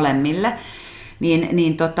sopi molemmille.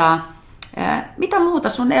 Mitä muuta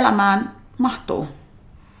sun elämään mahtuu?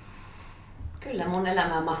 Kyllä mun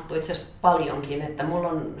elämään mahtuu itse asiassa paljonkin, että mulla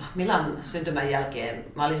on Milan syntymän jälkeen,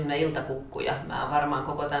 mä olin semmoinen iltakukkuja. Mä oon varmaan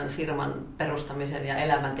koko tämän firman perustamisen ja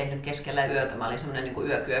elämän tehnyt keskellä yötä. Mä olin semmoinen niin kuin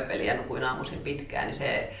yökyöpeli ja nukuin aamuisin pitkään, niin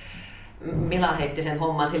se Milan heitti sen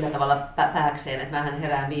homman sillä tavalla pääkseen, että mähän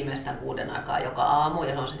herään viimeistään 6 aikaa joka aamu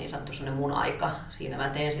ja se on se niin sanottu semmoinen mun aika. Siinä mä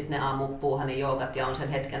teen sitten ne aamupuuhani joogat ja on sen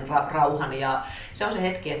hetken rauhan ja se on se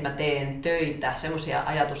hetki, että mä teen töitä, semmoisia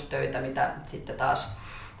ajatustöitä, mitä sitten taas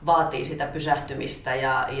vaatii sitä pysähtymistä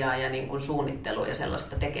ja niin kuin suunnittelua ja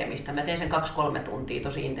sellaista tekemistä. Mä teen sen 2-3 tuntia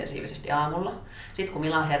tosi intensiivisesti aamulla. Sitten kun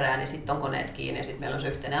Milan herää, niin sitten on koneet kiinni ja sitten meillä on se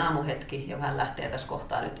yhteinen aamuhetki, joka hän lähtee tässä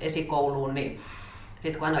kohtaa nyt esikouluun. Niin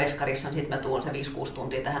sitten kun hän on eskarissa, niin sitten mä tuon se 5-6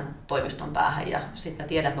 tuntia tähän toimiston päähän ja sitten mä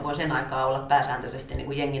tiedän, että mä voin sen aikaa olla pääsääntöisesti niin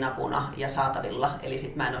kuin jengin apuna ja saatavilla. Eli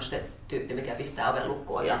sitten mä en ole se tyyppi, mikä pistää oven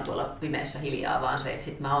lukkoon ja on tuolla pimeässä hiljaa, vaan se, että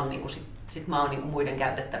sitten mä oon niin kuin muiden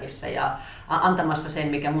käytettävissä ja antamassa sen,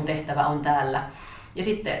 mikä mun tehtävä on täällä. Ja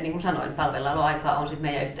sitten, niin kuin sanoin, palveluaika on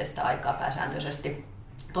sitten meidän yhteistä aikaa pääsääntöisesti.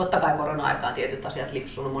 Totta kai korona-aikaan tietyt asiat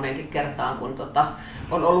lipsunut monenkin kertaan, kun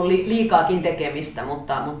on ollut liikaakin tekemistä,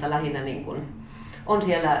 mutta lähinnä niin kuin on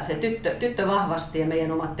siellä se tyttö vahvasti ja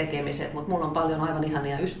meidän omat tekemiset, mutta mulla on paljon aivan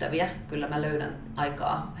ihania ystäviä. Kyllä mä löydän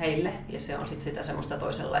aikaa heille ja se on sitten sitä semmoista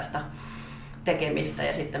toisenlaista tekemistä.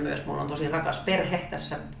 Ja sitten myös mulla on tosi rakas perhe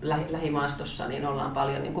tässä lähimaastossa, niin ollaan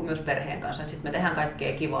paljon niin kuin myös perheen kanssa. Sitten me tehdään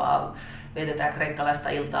kaikkea kivaa, vietetään kreikkalaista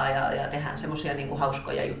iltaa ja tehdään semmoisia niin kuin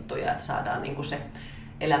hauskoja juttuja, että saadaan niin kuin se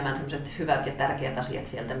elämän semmoiset hyvät ja tärkeät asiat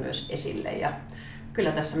sieltä myös esille. Ja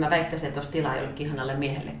kyllä tässä mä väittäisin, että olisi tilaa jollekin ihanalle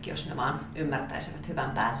miehellekin, jos ne vaan ymmärtäisivät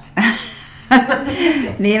hyvän päälle.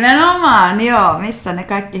 Nimenomaan, joo. Missä ne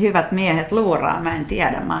kaikki hyvät miehet luuraa? Mä en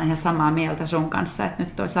tiedä. Mä oon ihan samaa mieltä sun kanssa, että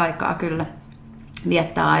nyt olisi aikaa kyllä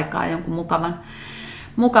viettää aikaa jonkun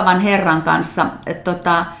mukavan herran kanssa.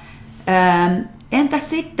 Entäs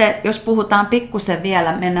sitten, jos puhutaan pikkusen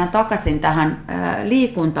vielä, mennään takaisin tähän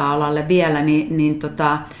liikunta-alalle vielä, niin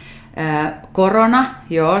korona,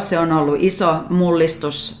 joo, se on ollut iso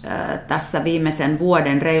mullistus tässä viimeisen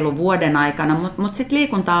reilun vuoden aikana, mutta sitten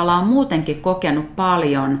liikunta-ala on muutenkin kokenut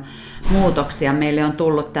paljon muutoksia. Meille on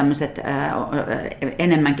tullut tämmöiset,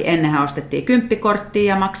 enemmänkin ennenhän ostettiin 10-korttia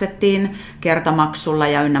ja maksettiin kertamaksulla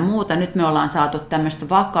ja ynnä muuta. Nyt me ollaan saatu tämmöistä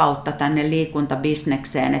vakautta tänne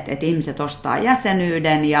liikuntabisnekseen, että ihmiset ostaa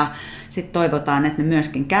jäsenyyden ja sitten toivotaan, että ne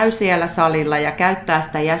myöskin käy siellä salilla ja käyttää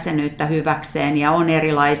sitä jäsenyyttä hyväkseen ja on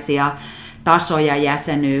erilaisia tasoja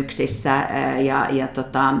jäsenyyksissä ja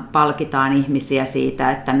palkitaan ihmisiä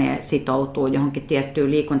siitä, että ne sitoutuu johonkin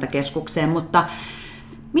tiettyyn liikuntakeskukseen, mutta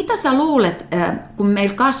mitä sä luulet, kun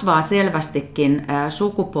meillä kasvaa selvästikin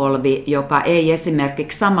sukupolvi, joka ei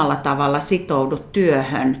esimerkiksi samalla tavalla sitoudu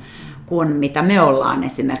työhön kuin mitä me ollaan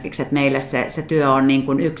esimerkiksi, että meille se työ on niin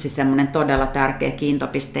kuin yksi semmoinen todella tärkeä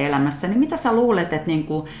kiintopiste elämässä, niin mitä sä luulet, että niin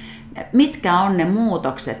kuin, mitkä on ne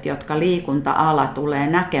muutokset, jotka liikunta-ala tulee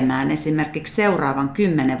näkemään esimerkiksi seuraavan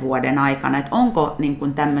 10 vuoden aikana, että onko niin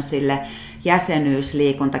kuin tämmöisille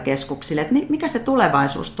jäsenyysliikuntakeskuksille, että mikä se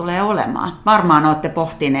tulevaisuus tulee olemaan? Varmaan olette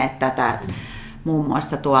pohtineet tätä muun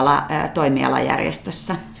muassa tuolla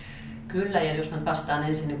toimialajärjestössä. Kyllä, ja jos mä vastaan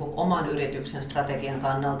ensin niin kuin oman yrityksen strategian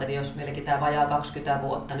kannalta, niin jos meilläkin tämä vajaa 20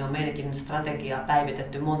 vuotta, niin on meidänkin strategiaa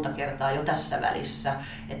päivitetty monta kertaa jo tässä välissä.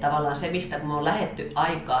 Että tavallaan se, mistä kun me on lähdetty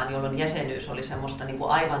aikaan, jolloin jäsenyys oli semmoista niin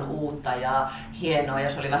kuin aivan uutta ja hienoa, ja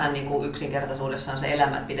se oli vähän niin kuin yksinkertaisuudessaan se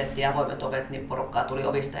elämä, että pidettiin avoimet ovet, niin porukkaa tuli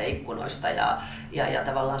ovista ja ikkunoista, ja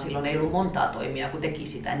tavallaan silloin ei ollut montaa toimia, kun teki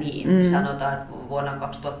sitä niin. Sanotaan, että vuonna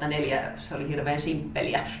 2004 se oli hirveän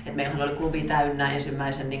simppeliä, että meillä oli klubi täynnä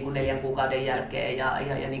ensimmäisen niin kuin 4 kuukauden jälkeen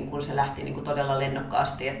ja niin kuin se lähti niin kuin todella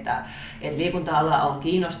lennokkaasti, että liikunta-ala on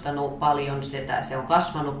kiinnostanut paljon, se on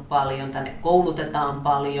kasvanut paljon, tänne koulutetaan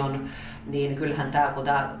paljon, niin kyllähän tämä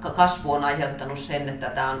kasvu on aiheuttanut sen, että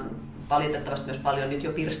tämä on valitettavasti myös paljon nyt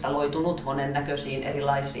jo pirstaloitunut monennäköisiin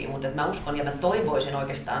erilaisiin, mutta mä uskon ja mä toivoisin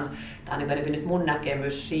oikeastaan, tämä on nyt mun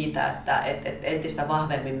näkemys siitä, että entistä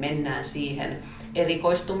vahvemmin mennään siihen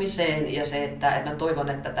erikoistumiseen ja se, että mä toivon,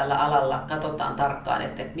 että tällä alalla katsotaan tarkkaan,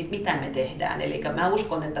 että mitä me tehdään. Eli mä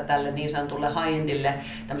uskon, että tälle niin sanotulle high-endille,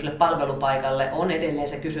 tämmöiselle palvelupaikalle on edelleen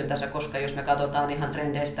se kysyntänsä, koska jos me katsotaan ihan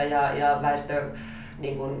trendeistä ja väestö,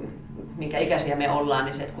 niin kuin, minkä ikäisiä me ollaan,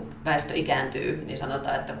 niin se, että kun väestö ikääntyy, niin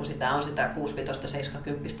sanotaan, että kun sitä on sitä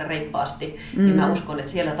 6-70 reippaasti, niin mä uskon,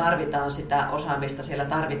 että siellä tarvitaan sitä osaamista, siellä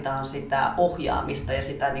tarvitaan sitä ohjaamista ja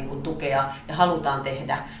sitä niin kuin tukea ja halutaan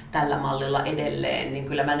tehdä tällä mallilla edelleen, niin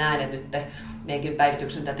kyllä mä näen, että nyt meidänkin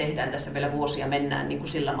päivityksen tehdään tässä vielä vuosia, mennään niin kuin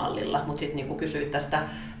sillä mallilla, mutta sitten niin kuin kysyit tästä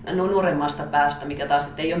nuoremmasta päästä, mikä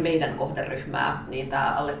taas ei ole meidän kohderyhmää, niin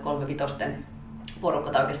tämä alle 3-5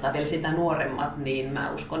 porukka tai oikeastaan vielä sitä nuoremmat, niin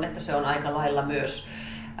mä uskon, että se on aika lailla myös,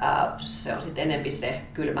 se on sitten enemmän se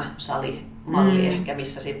kylmä salimalli ehkä,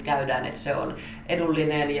 missä sitten käydään, että se on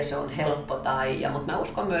edullinen ja se on helppo mutta mä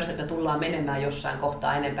uskon myös, että me tullaan menemään jossain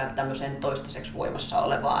kohtaa enemmän tämmöiseen toistaiseksi voimassa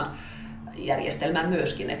olevaan järjestelmään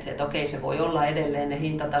myöskin, että okei, se voi olla edelleen ne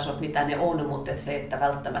hintatasot, mitä ne on, mutta että se, että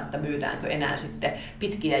välttämättä myydäänkö enää sitten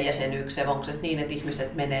pitkiä jäsenyyksiä, onko se niin, että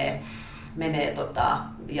ihmiset menee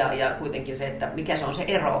ja kuitenkin se, että mikä se on se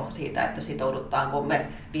ero siitä, että sitoudutaanko me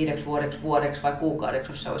 5 vuodeksi vai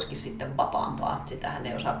kuukaudeksi, jos se olisikin sitten vapaampaa. Sitähän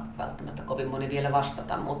ei osaa välttämättä kovin moni vielä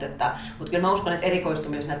vastata, mutta kyllä mä uskon, että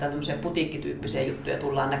erikoistumisessa näitä tämmöisiä putiikkityyppisiä juttuja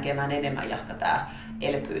tullaan näkemään enemmän, jahka tämä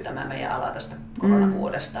elpyy tämä meidän ala tästä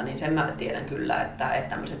koronavuodesta, niin sen mä tiedän kyllä, että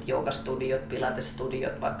tämmöiset joogastudiot,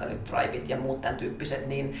 pilatestudiot, vaikka nyt Thriveit ja muut tämän tyyppiset,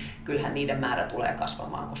 niin kyllähän niiden määrä tulee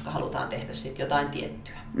kasvamaan, koska halutaan tehdä sitten jotain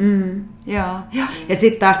tiettyä. Joo. Ja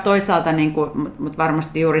sitten taas toisaalta, niin mutta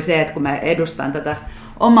varmasti juuri se, että kun mä edustan tätä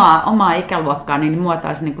omaa ikäluokkaa, niin mua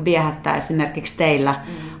taas niin kuin viehättää esimerkiksi teillä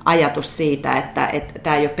ajatus siitä, että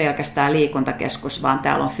tämä ei ole pelkästään liikuntakeskus, vaan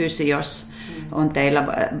täällä on fysios, on teillä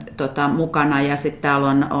mukana ja sitten täällä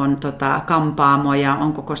on kampaamo ja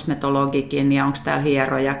onko kosmetologikin ja onko täällä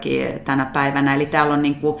hierojakin tänä päivänä. Eli täällä on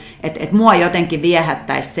niinku, että mua jotenkin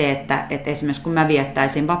viehättäisi se, että esimerkiksi kun mä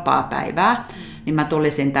viettäisin vapaapäivää, niin mä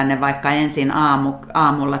tulisin tänne vaikka ensin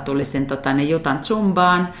aamulla tulisin Jutan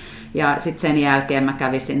Zumbaan ja sitten sen jälkeen mä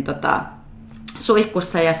kävisin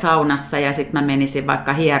suihkussa ja saunassa ja sitten mä menisin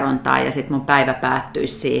vaikka hierontaan ja sitten mun päivä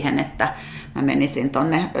päättyisi siihen, että mä menisin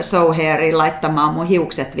tonne Sohairiin laittamaan mun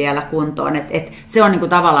hiukset vielä kuntoon. Et se on niinku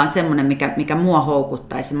tavallaan semmoinen, mikä mua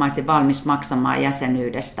houkuttaisi. Mä olisin valmis maksamaan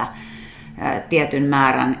jäsenyydestä tietyn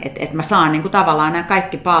määrän, että mä saan niinku tavallaan nämä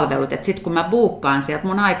kaikki palvelut. Et sit kun mä buukkaan sieltä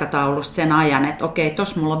mun aikataulusta sen ajan, että okei,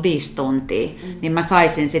 tossa mulla on 5 tuntia, niin mä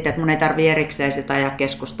saisin sitten, että mun ei tarvitse erikseen sitä ajaa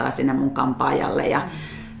keskustaa sinne mun kampaajalle ja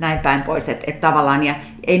näin päin pois. Et tavallaan, ja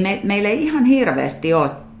meillä ei ihan hirveästi ole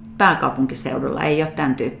pääkaupunkiseudulla, ei ole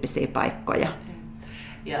tämän tyyppisiä paikkoja.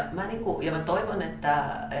 Ja mä toivon, että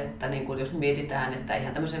jos mietitään, että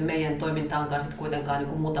eihän tämmöisen meidän toimintaankaan sit kuitenkaan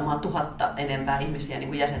muutamaa tuhatta enempää ihmisiä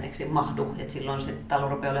jäseneksi mahdu. Et silloin se talo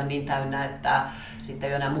rupeaa olemaan niin täynnä, että sitten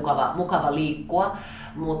ei ole enää mukava liikkua.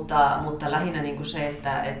 Mutta lähinnä se,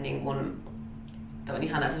 että on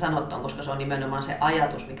ihana, että sanot ton, koska se on nimenomaan se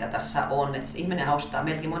ajatus, mikä tässä on. Että ihminen ostaa,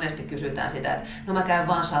 meiltäkin monesti kysytään sitä, että no mä käyn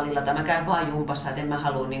vaan salilla tai mä käyn vaan jumpassa, että en mä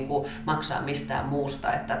halua maksaa mistään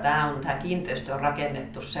muusta. Että tämä kiinteistö on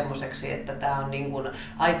rakennettu semmoiseksi, että tämä on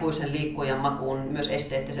aikuisen liikkujan makuun myös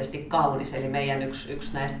esteettisesti kaunis. Eli meidän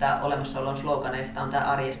yksi näistä olemassaolon sloganeista on tämä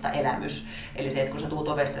arjesta elämys. Eli se, että kun sä tuut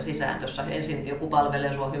ovesta sisään, tuossa ensin joku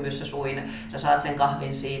palvelee sua hymyssä suin, sä saat sen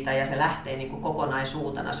kahvin siitä ja se lähtee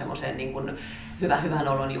kokonaisuutena semmoiseen hyvän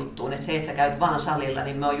olon juttuun. Että se, että sä käyt vaan salilla,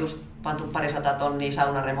 niin me on just pantu 200 tonnia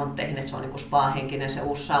saunaremontteihin, että se on spa-henkinen se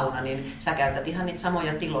uusi sauna, niin sä käytät ihan niitä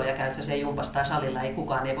samoja tiloja, käyt sä sen jumpassa tai salilla, ei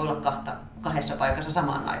kukaan ei voi olla kahdessa paikassa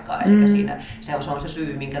samaan aikaan. Eli siinä se on se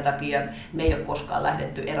syy, minkä takia me ei ole koskaan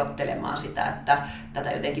lähdetty erottelemaan sitä, että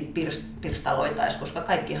tätä jotenkin pirstaloitaisiin, koska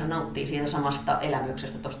kaikkihan nauttii siitä samasta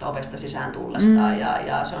elämyksestä tuosta ovesta sisään tullestaan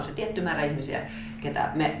ja se on se tietty määrä ihmisiä, ketä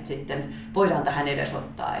me sitten voidaan tähän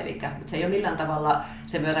edesottaa. Eli se ei ole millään tavalla,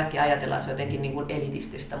 se myös äkkiä ajatella, että se on jotenkin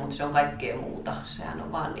elitististä, mutta se on kaikkea muuta. Sehän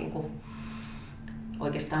on vaan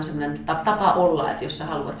oikeastaan semmoinen tapa olla, että jos sä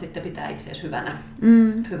haluat sitten pitää itseäsi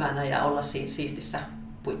hyvänä ja olla siistissä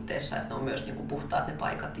puitteissa, että ne on myös puhtaat ne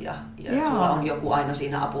paikat ja sulla on joku aina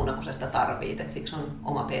siinä apuna, kun sä sitä tarvit. Et siksi on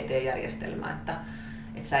oma PT-järjestelmä, että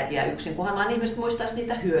sä et jää yksin, kunhan vaan ihmiset muistaisi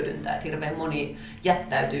niitä hyödyntää. Että hirveän moni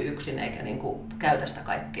jättäytyy yksin eikä käytä sitä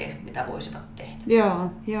kaikkea, mitä voisivat tehdä.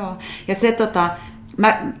 Joo. Ja se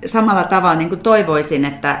mä samalla tavalla toivoisin,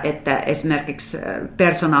 että esimerkiksi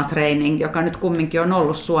personal training, joka nyt kumminkin on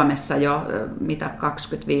ollut Suomessa jo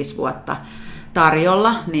 25 vuotta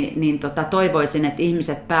tarjolla, niin toivoisin, että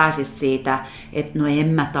ihmiset pääsisivät siitä, että no en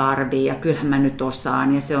mä tarvii ja kyllähän mä nyt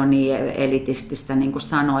osaan ja se on niin elitististä, niin kuin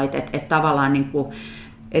sanoit, että tavallaan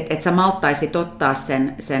että sä malttaisit ottaa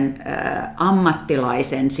sen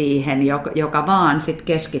ammattilaisen siihen, joka vaan sit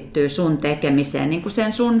keskittyy sun tekemiseen, niin kuin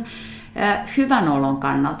sen sun hyvän olon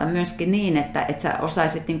kannalta myöskin niin, että sä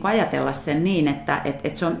osaisit ajatella sen niin, että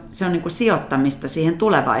se on sijoittamista siihen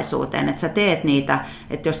tulevaisuuteen, että sä teet niitä,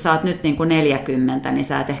 että jos sä oot nyt 40, niin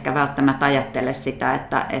sä et ehkä välttämättä ajattele sitä,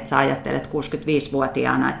 että sä ajattelet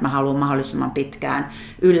 65-vuotiaana, että mä haluan mahdollisimman pitkään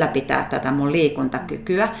ylläpitää tätä mun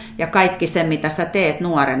liikuntakykyä, ja kaikki se, mitä sä teet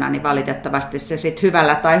nuorena, niin valitettavasti se sit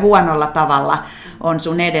hyvällä tai huonolla tavalla on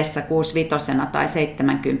sun edessä 65 tai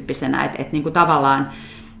 70, että tavallaan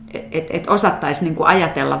että osattaisiin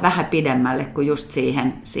ajatella vähän pidemmälle kuin just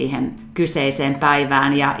siihen kyseiseen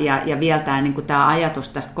päivään ja vielä tämä ajatus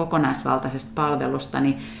tästä kokonaisvaltaisesta palvelusta,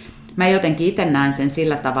 niin mä jotenkin itse näen sen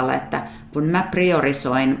sillä tavalla, että kun mä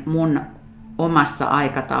priorisoin mun omassa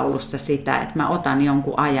aikataulussa sitä, että mä otan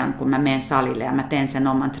jonkun ajan, kun mä menen salille ja mä teen sen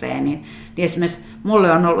oman treenin, niin esimerkiksi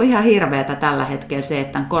mulle on ollut ihan hirveätä tällä hetkellä se,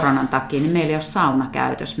 että tämän koronan takia niin meillä ei ole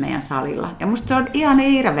saunakäytös meidän salilla. Ja musta se on ihan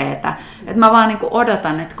hirveätä, että mä vaan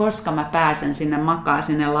odotan, että koska mä pääsen sinne makaa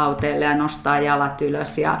sinne lauteelle ja nostaa jalat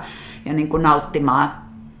ylös ja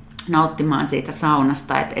nauttimaan siitä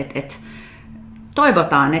saunasta.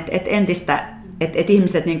 Toivotaan, että entistä että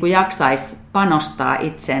ihmiset jaksais panostaa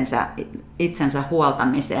itsensä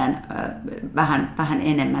huoltamiseen vähän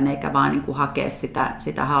enemmän, eikä vaan hakea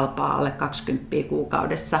sitä halpaa alle 20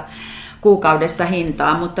 kuukaudessa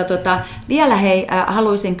hintaa. Mutta vielä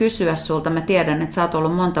haluaisin kysyä sulta, mä tiedän, että sä oot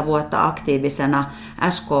ollut monta vuotta aktiivisena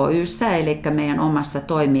SKY:ssä, eli meidän omassa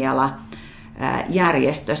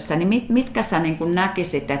järjestössä, niin mitkä sä niin kuin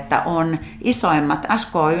näkisit, että on isoimmat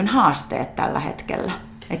SKY:n haasteet tällä hetkellä?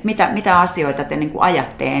 Et mitä asioita te niin kuin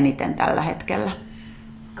ajatte eniten tällä hetkellä?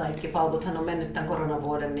 Kaikki paukuthan on mennyt tämän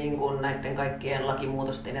koronavuoden niin kuin näiden kaikkien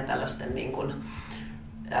lakimuutosten ja tällaisten niin kuin,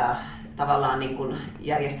 tavallaan niin kuin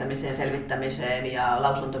järjestämiseen, selvittämiseen ja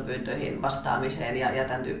lausuntopyyntöihin vastaamiseen ja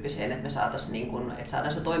tämän tyyppiseen, että me saataisiin niin kuin, että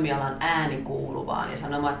saataisiin toimialan ääni kuuluvaan. Ja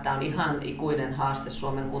sanomaan, että tämä on ihan ikuinen haaste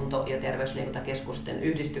Suomen kunto- ja terveysliikuntakeskusten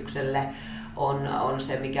yhdistykselle on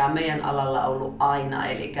se, mikä on meidän alalla ollut aina.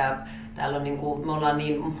 Eli täällä on niin kuin, me ollaan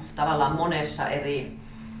niin tavallaan monessa eri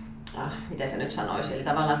miten se nyt sanoisi, eli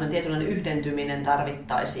tavallaan tietynlainen yhdentyminen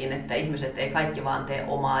tarvittaisiin, että ihmiset ei kaikki vaan tee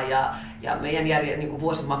omaa ja meidän niin kuin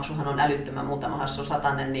vuosimaksuhan on älyttömän muutama hassu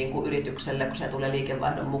satanen niin kuin yritykselle, kun se tulee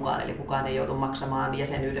liikevaihdon mukaan, eli kukaan ei joudu maksamaan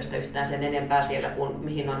jäsenyydestä yhtään sen enempää siellä kuin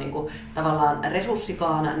mihin on niin kuin, tavallaan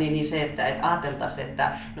resurssikaan, niin se, että ajateltaisiin,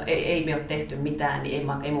 että no ei me ole tehty mitään, niin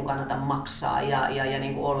ei mun kannata maksaa ja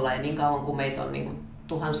niin kuin olla, ja niin kauan kuin meitä on niin kuin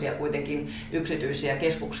tuhansia kuitenkin yksityisiä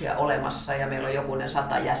keskuksia olemassa ja meillä on jokunen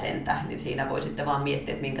 100 jäsentä, niin siinä voi sitten vaan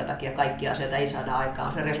miettiä, että minkä takia kaikkia asioita ei saada aikaan.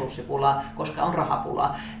 On se resurssipula, koska on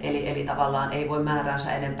rahapula. Eli tavallaan ei voi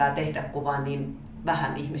määräänsä enempää tehdä, kun vaan niin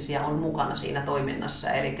vähän ihmisiä on mukana siinä toiminnassa.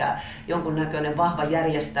 Eli jonkunnäköinen vahva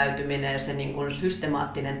järjestäytyminen ja se niin kuin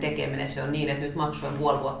systemaattinen tekeminen, se on niin, että nyt maksuin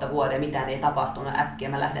puoli vuotta vuoden, mitään ei tapahtunut äkkiä,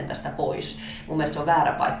 mä lähden tästä pois. Mun mielestä se on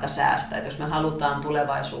väärä paikka säästää. Että jos me halutaan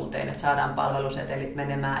tulevaisuuteen, että saadaan palvelusetelit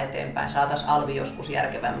menemään eteenpäin, saataisiin alvi joskus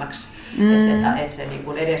järkevämmäksi, että se niin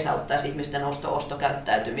kuin edesauttaisi ihmisten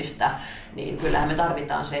ostokäyttäytymistä, niin kyllähän me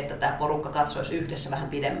tarvitaan se, että tämä porukka katsoisi yhdessä vähän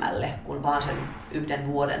pidemmälle kuin vaan sen yhden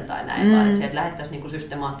vuoden tai näin, vaan että lähdettäisiin niin kuin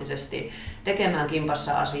systemaattisesti tekemään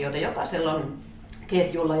kimpassa asioita. Jokaisella on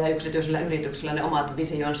ketjulla ja yksityisellä yrityksellä ne omat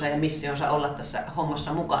visionsa ja missionsa olla tässä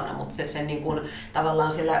hommassa mukana, mutta se niin kuin,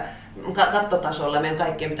 tavallaan siellä kattotasolla meidän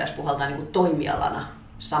kaikkien pitäisi puhaltaa niin kuin toimialana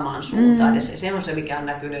samaan suuntaan. Ja se on se, mikä on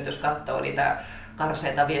näkynyt, jos katsoo niitä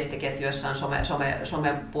karseita viestiketjuja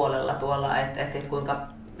some-puolella tuolla, että kuinka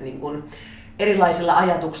niin kuin erilaisilla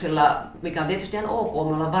ajatuksilla, mikä on tietysti ihan ok, me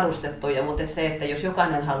ollaan varustettuja, mutta se, että jos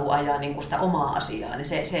jokainen haluaa ajaa niin kuin sitä omaa asiaa,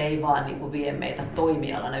 niin se ei vaan niin kuin vie meitä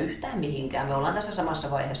toimialana yhtään mihinkään. Me ollaan tässä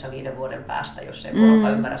samassa vaiheessa 5 vuoden päästä, jos ei porukka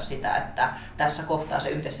ymmärrä sitä, että tässä kohtaa se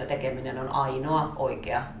yhdessä tekeminen on ainoa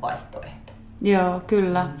oikea vaihtoehto. Joo,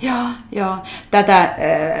 kyllä. Joo.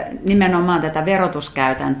 Nimenomaan tätä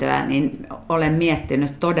verotuskäytäntöä niin olen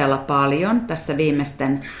miettinyt todella paljon tässä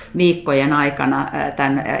viimeisten viikkojen aikana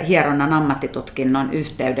tämän hieronnan ammattitutkinnon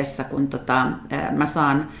yhteydessä, kun mä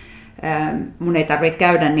saan, mun ei tarvitse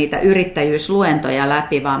käydä niitä yrittäjyysluentoja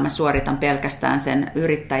läpi, vaan mä suoritan pelkästään sen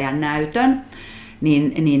yrittäjän näytön.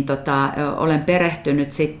 Olen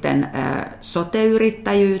perehtynyt sitten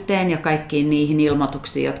sote-yrittäjyyteen ja kaikkiin niihin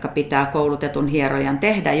ilmoituksiin, jotka pitää koulutetun hierojan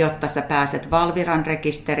tehdä, jotta sä pääset Valviran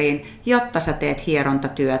rekisteriin, jotta sä teet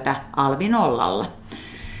hierontatyötä alvinollalla.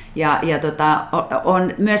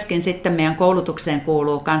 On myöskin sitten meidän koulutukseen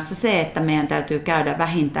kuuluu kanssa se, että meidän täytyy käydä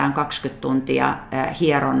vähintään 20 tuntia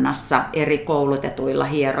hieronnassa eri koulutetuilla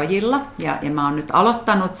hierojilla. Ja mä oon nyt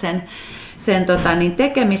aloittanut sen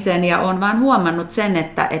tekemisen ja olen vaan huomannut sen,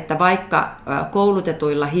 että vaikka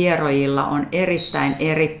koulutetuilla hierojilla on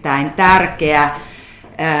erittäin tärkeä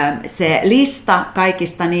se lista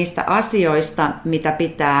kaikista niistä asioista, mitä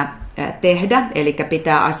pitää tehdä, eli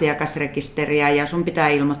pitää asiakasrekisteriä ja sun pitää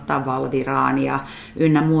ilmoittaa Valviraan ja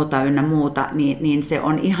ynnä muuta, niin se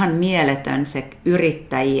on ihan mieletön se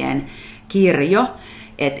yrittäjien kirjo,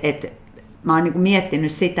 että mä oon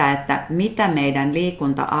miettinyt sitä, että mitä meidän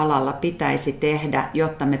liikunta-alalla pitäisi tehdä,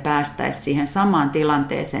 jotta me päästäisiin siihen samaan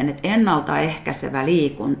tilanteeseen, että ennaltaehkäisevä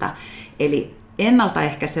liikunta, eli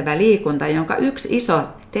ennaltaehkäisevä liikunta, jonka yksi iso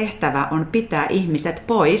tehtävä on pitää ihmiset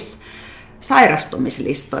pois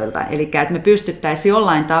sairastumislistoilta, eli että me pystyttäisiin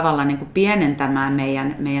jollain tavalla niin kuin pienentämään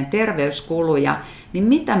meidän terveyskuluja, niin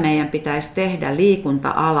mitä meidän pitäisi tehdä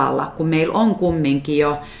liikunta-alalla, kun meillä on kumminkin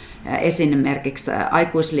jo esimerkiksi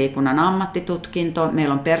aikuisliikunnan ammattitutkinto,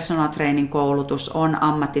 meillä on personal training koulutus, on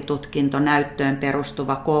ammattitutkinto, näyttöön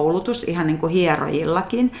perustuva koulutus, ihan niin kuin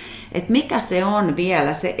hierojillakin, että mikä se on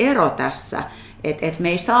vielä se ero tässä, että me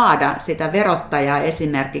ei saada sitä verottajaa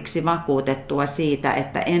esimerkiksi vakuutettua siitä,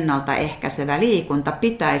 että ennaltaehkäisevä liikunta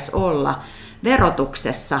pitäisi olla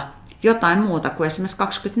verotuksessa jotain muuta kuin esimerkiksi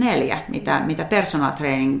 24, mitä personal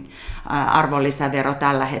training arvonlisävero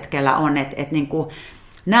tällä hetkellä on, että niin kuin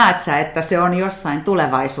näet sä, että se on jossain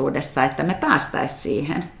tulevaisuudessa, että me päästäisiin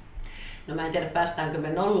siihen? No mä en tiedä, päästäänkö me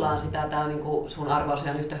nollaan sitä. Tämä on niin kuin sun arvaus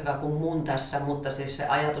ihan yhtä hyvä kuin mun tässä, mutta siis se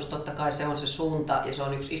ajatus totta kai se on se suunta ja se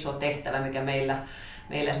on yksi iso tehtävä, mikä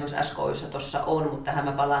meillä esimerkiksi SKY:ssä tuossa on, mutta tähän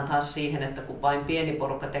mä palaan taas siihen, että kun vain pieni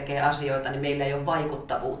porukka tekee asioita, niin meillä ei ole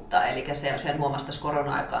vaikuttavuutta. Eli sen huomasi tässä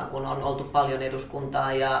korona-aikaan, kun on oltu paljon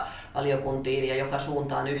eduskuntaa ja valiokuntiin ja joka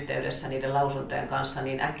suuntaan yhteydessä niiden lausuntojen kanssa,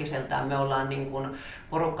 niin äkkiseltään me ollaan niin kuin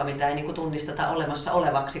porukka, mitä ei niin kuin tunnisteta olemassa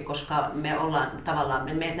olevaksi, koska me ollaan tavallaan,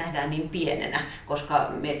 me nähdään niin pienenä, koska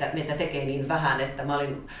meitä tekee niin vähän, että mä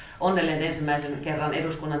olin onnellinen ensimmäisen kerran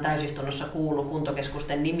eduskunnan täysistunnossa kuulu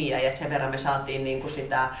kuntokeskusten nimiä, ja sen verran me saatiin niin kuin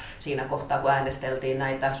sitä siinä kohtaa, kun äänesteltiin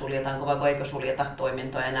näitä, suljetaanko vai eikö suljeta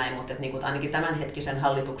toimintoja ja näin, mutta niin kuin ainakin tämänhetkisen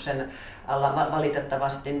hallituksen alla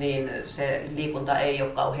valitettavasti niin se liikunta ei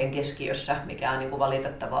ole kauhean keskiössä, mikä on niin kuin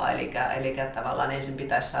valitettavaa, eli tavallaan ensin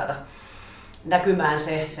pitäisi saada näkymään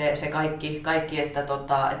se kaikki että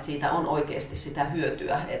siitä on oikeasti sitä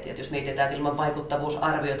hyötyä. Et jos mietitään, että ilman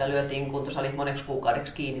vaikuttavuusarvioita lyötiin kuntosalit moneksi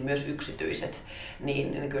kuukaudeksi kiinni myös yksityiset,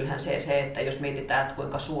 niin kyllähän se, että jos mietitään, että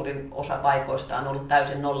kuinka suurin osa paikoista on ollut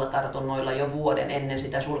täysin nollatartunnoilla jo vuoden ennen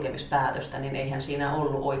sitä sulkemispäätöstä, niin eihän siinä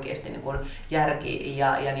ollut oikeasti niin kuin järki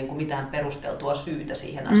ja niin kuin mitään perusteltua syytä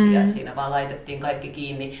siihen asiaan. Että siinä vaan laitettiin kaikki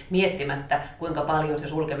kiinni miettimättä, kuinka paljon se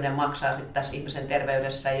sulkeminen maksaa sitten tässä ihmisen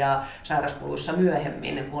terveydessä ja sairauskuluissa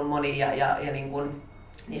myöhemmin kuin moni ja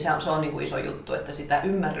niin se on niin kuin iso juttu, että sitä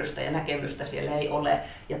ymmärrystä ja näkemystä siellä ei ole.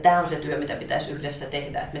 Ja tämä on se työ, mitä pitäisi yhdessä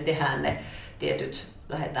tehdä, että me tehdään ne tietyt,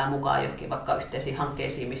 lähdetään mukaan johonkin vaikka yhteisiin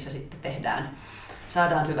hankkeisiin, missä sitten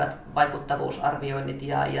saadaan hyvät vaikuttavuusarvioinnit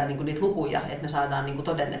ja niin kuin niitä lukuja, että me saadaan niin kuin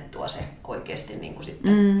todennettua se oikeasti niin kuin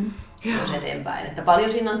sitten myös eteenpäin. Että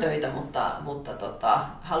paljon siinä on töitä, mutta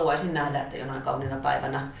haluaisin nähdä, että jonain kauniina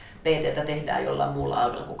päivänä PT:tä tehdään jollain muulla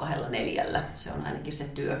alueella kuin 2-4. Se on ainakin se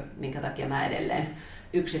työ, minkä takia mä edelleen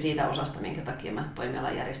yksi siitä osasta, minkä takia mä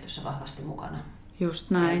toimialan järjestössä vahvasti mukana.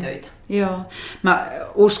 Just näin. Töitä. Joo. Mä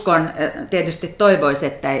uskon, tietysti toivoisin,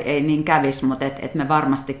 että ei niin kävisi, mutta et me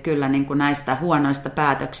varmasti kyllä niin kuin näistä huonoista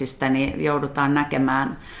päätöksistä niin joudutaan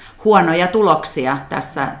näkemään huonoja tuloksia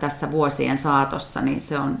tässä vuosien saatossa, niin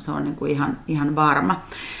se on niin kuin ihan varma.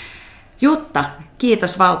 Jutta,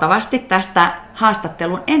 kiitos valtavasti tästä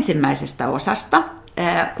haastattelun ensimmäisestä osasta.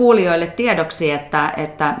 Kuulijoille tiedoksi,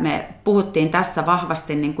 että me puhuttiin tässä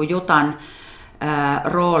vahvasti niin kuin Jutan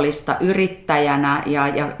roolista yrittäjänä ja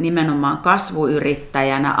nimenomaan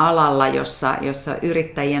kasvuyrittäjänä alalla, jossa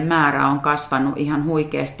yrittäjien määrä on kasvanut ihan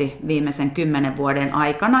huikeasti viimeisen 10 vuoden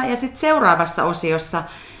aikana. Ja sitten seuraavassa osiossa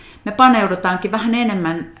me paneudutaankin vähän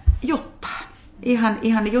enemmän Juttaan.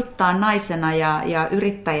 Ihan Juttaan naisena ja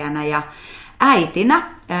yrittäjänä ja äitinä.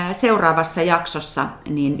 Seuraavassa jaksossa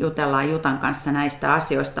niin jutellaan Jutan kanssa näistä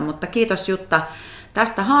asioista. Mutta kiitos Jutta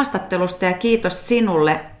tästä haastattelusta ja kiitos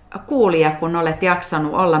sinulle kuulija, kun olet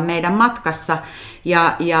jaksanut olla meidän matkassa.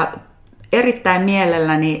 Ja erittäin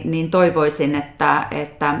mielelläni niin toivoisin,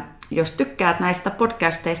 että jos tykkäät näistä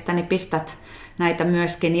podcasteista, niin pistät näitä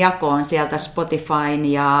myöskin jakoon sieltä Spotifyn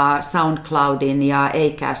ja SoundCloudin ja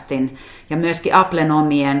Acastin ja myöskin Applen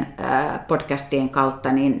omien podcastien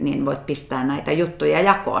kautta, niin voit pistää näitä juttuja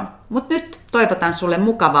jakoon. Mutta nyt toivotan sulle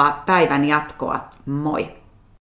mukavaa päivän jatkoa. Moi!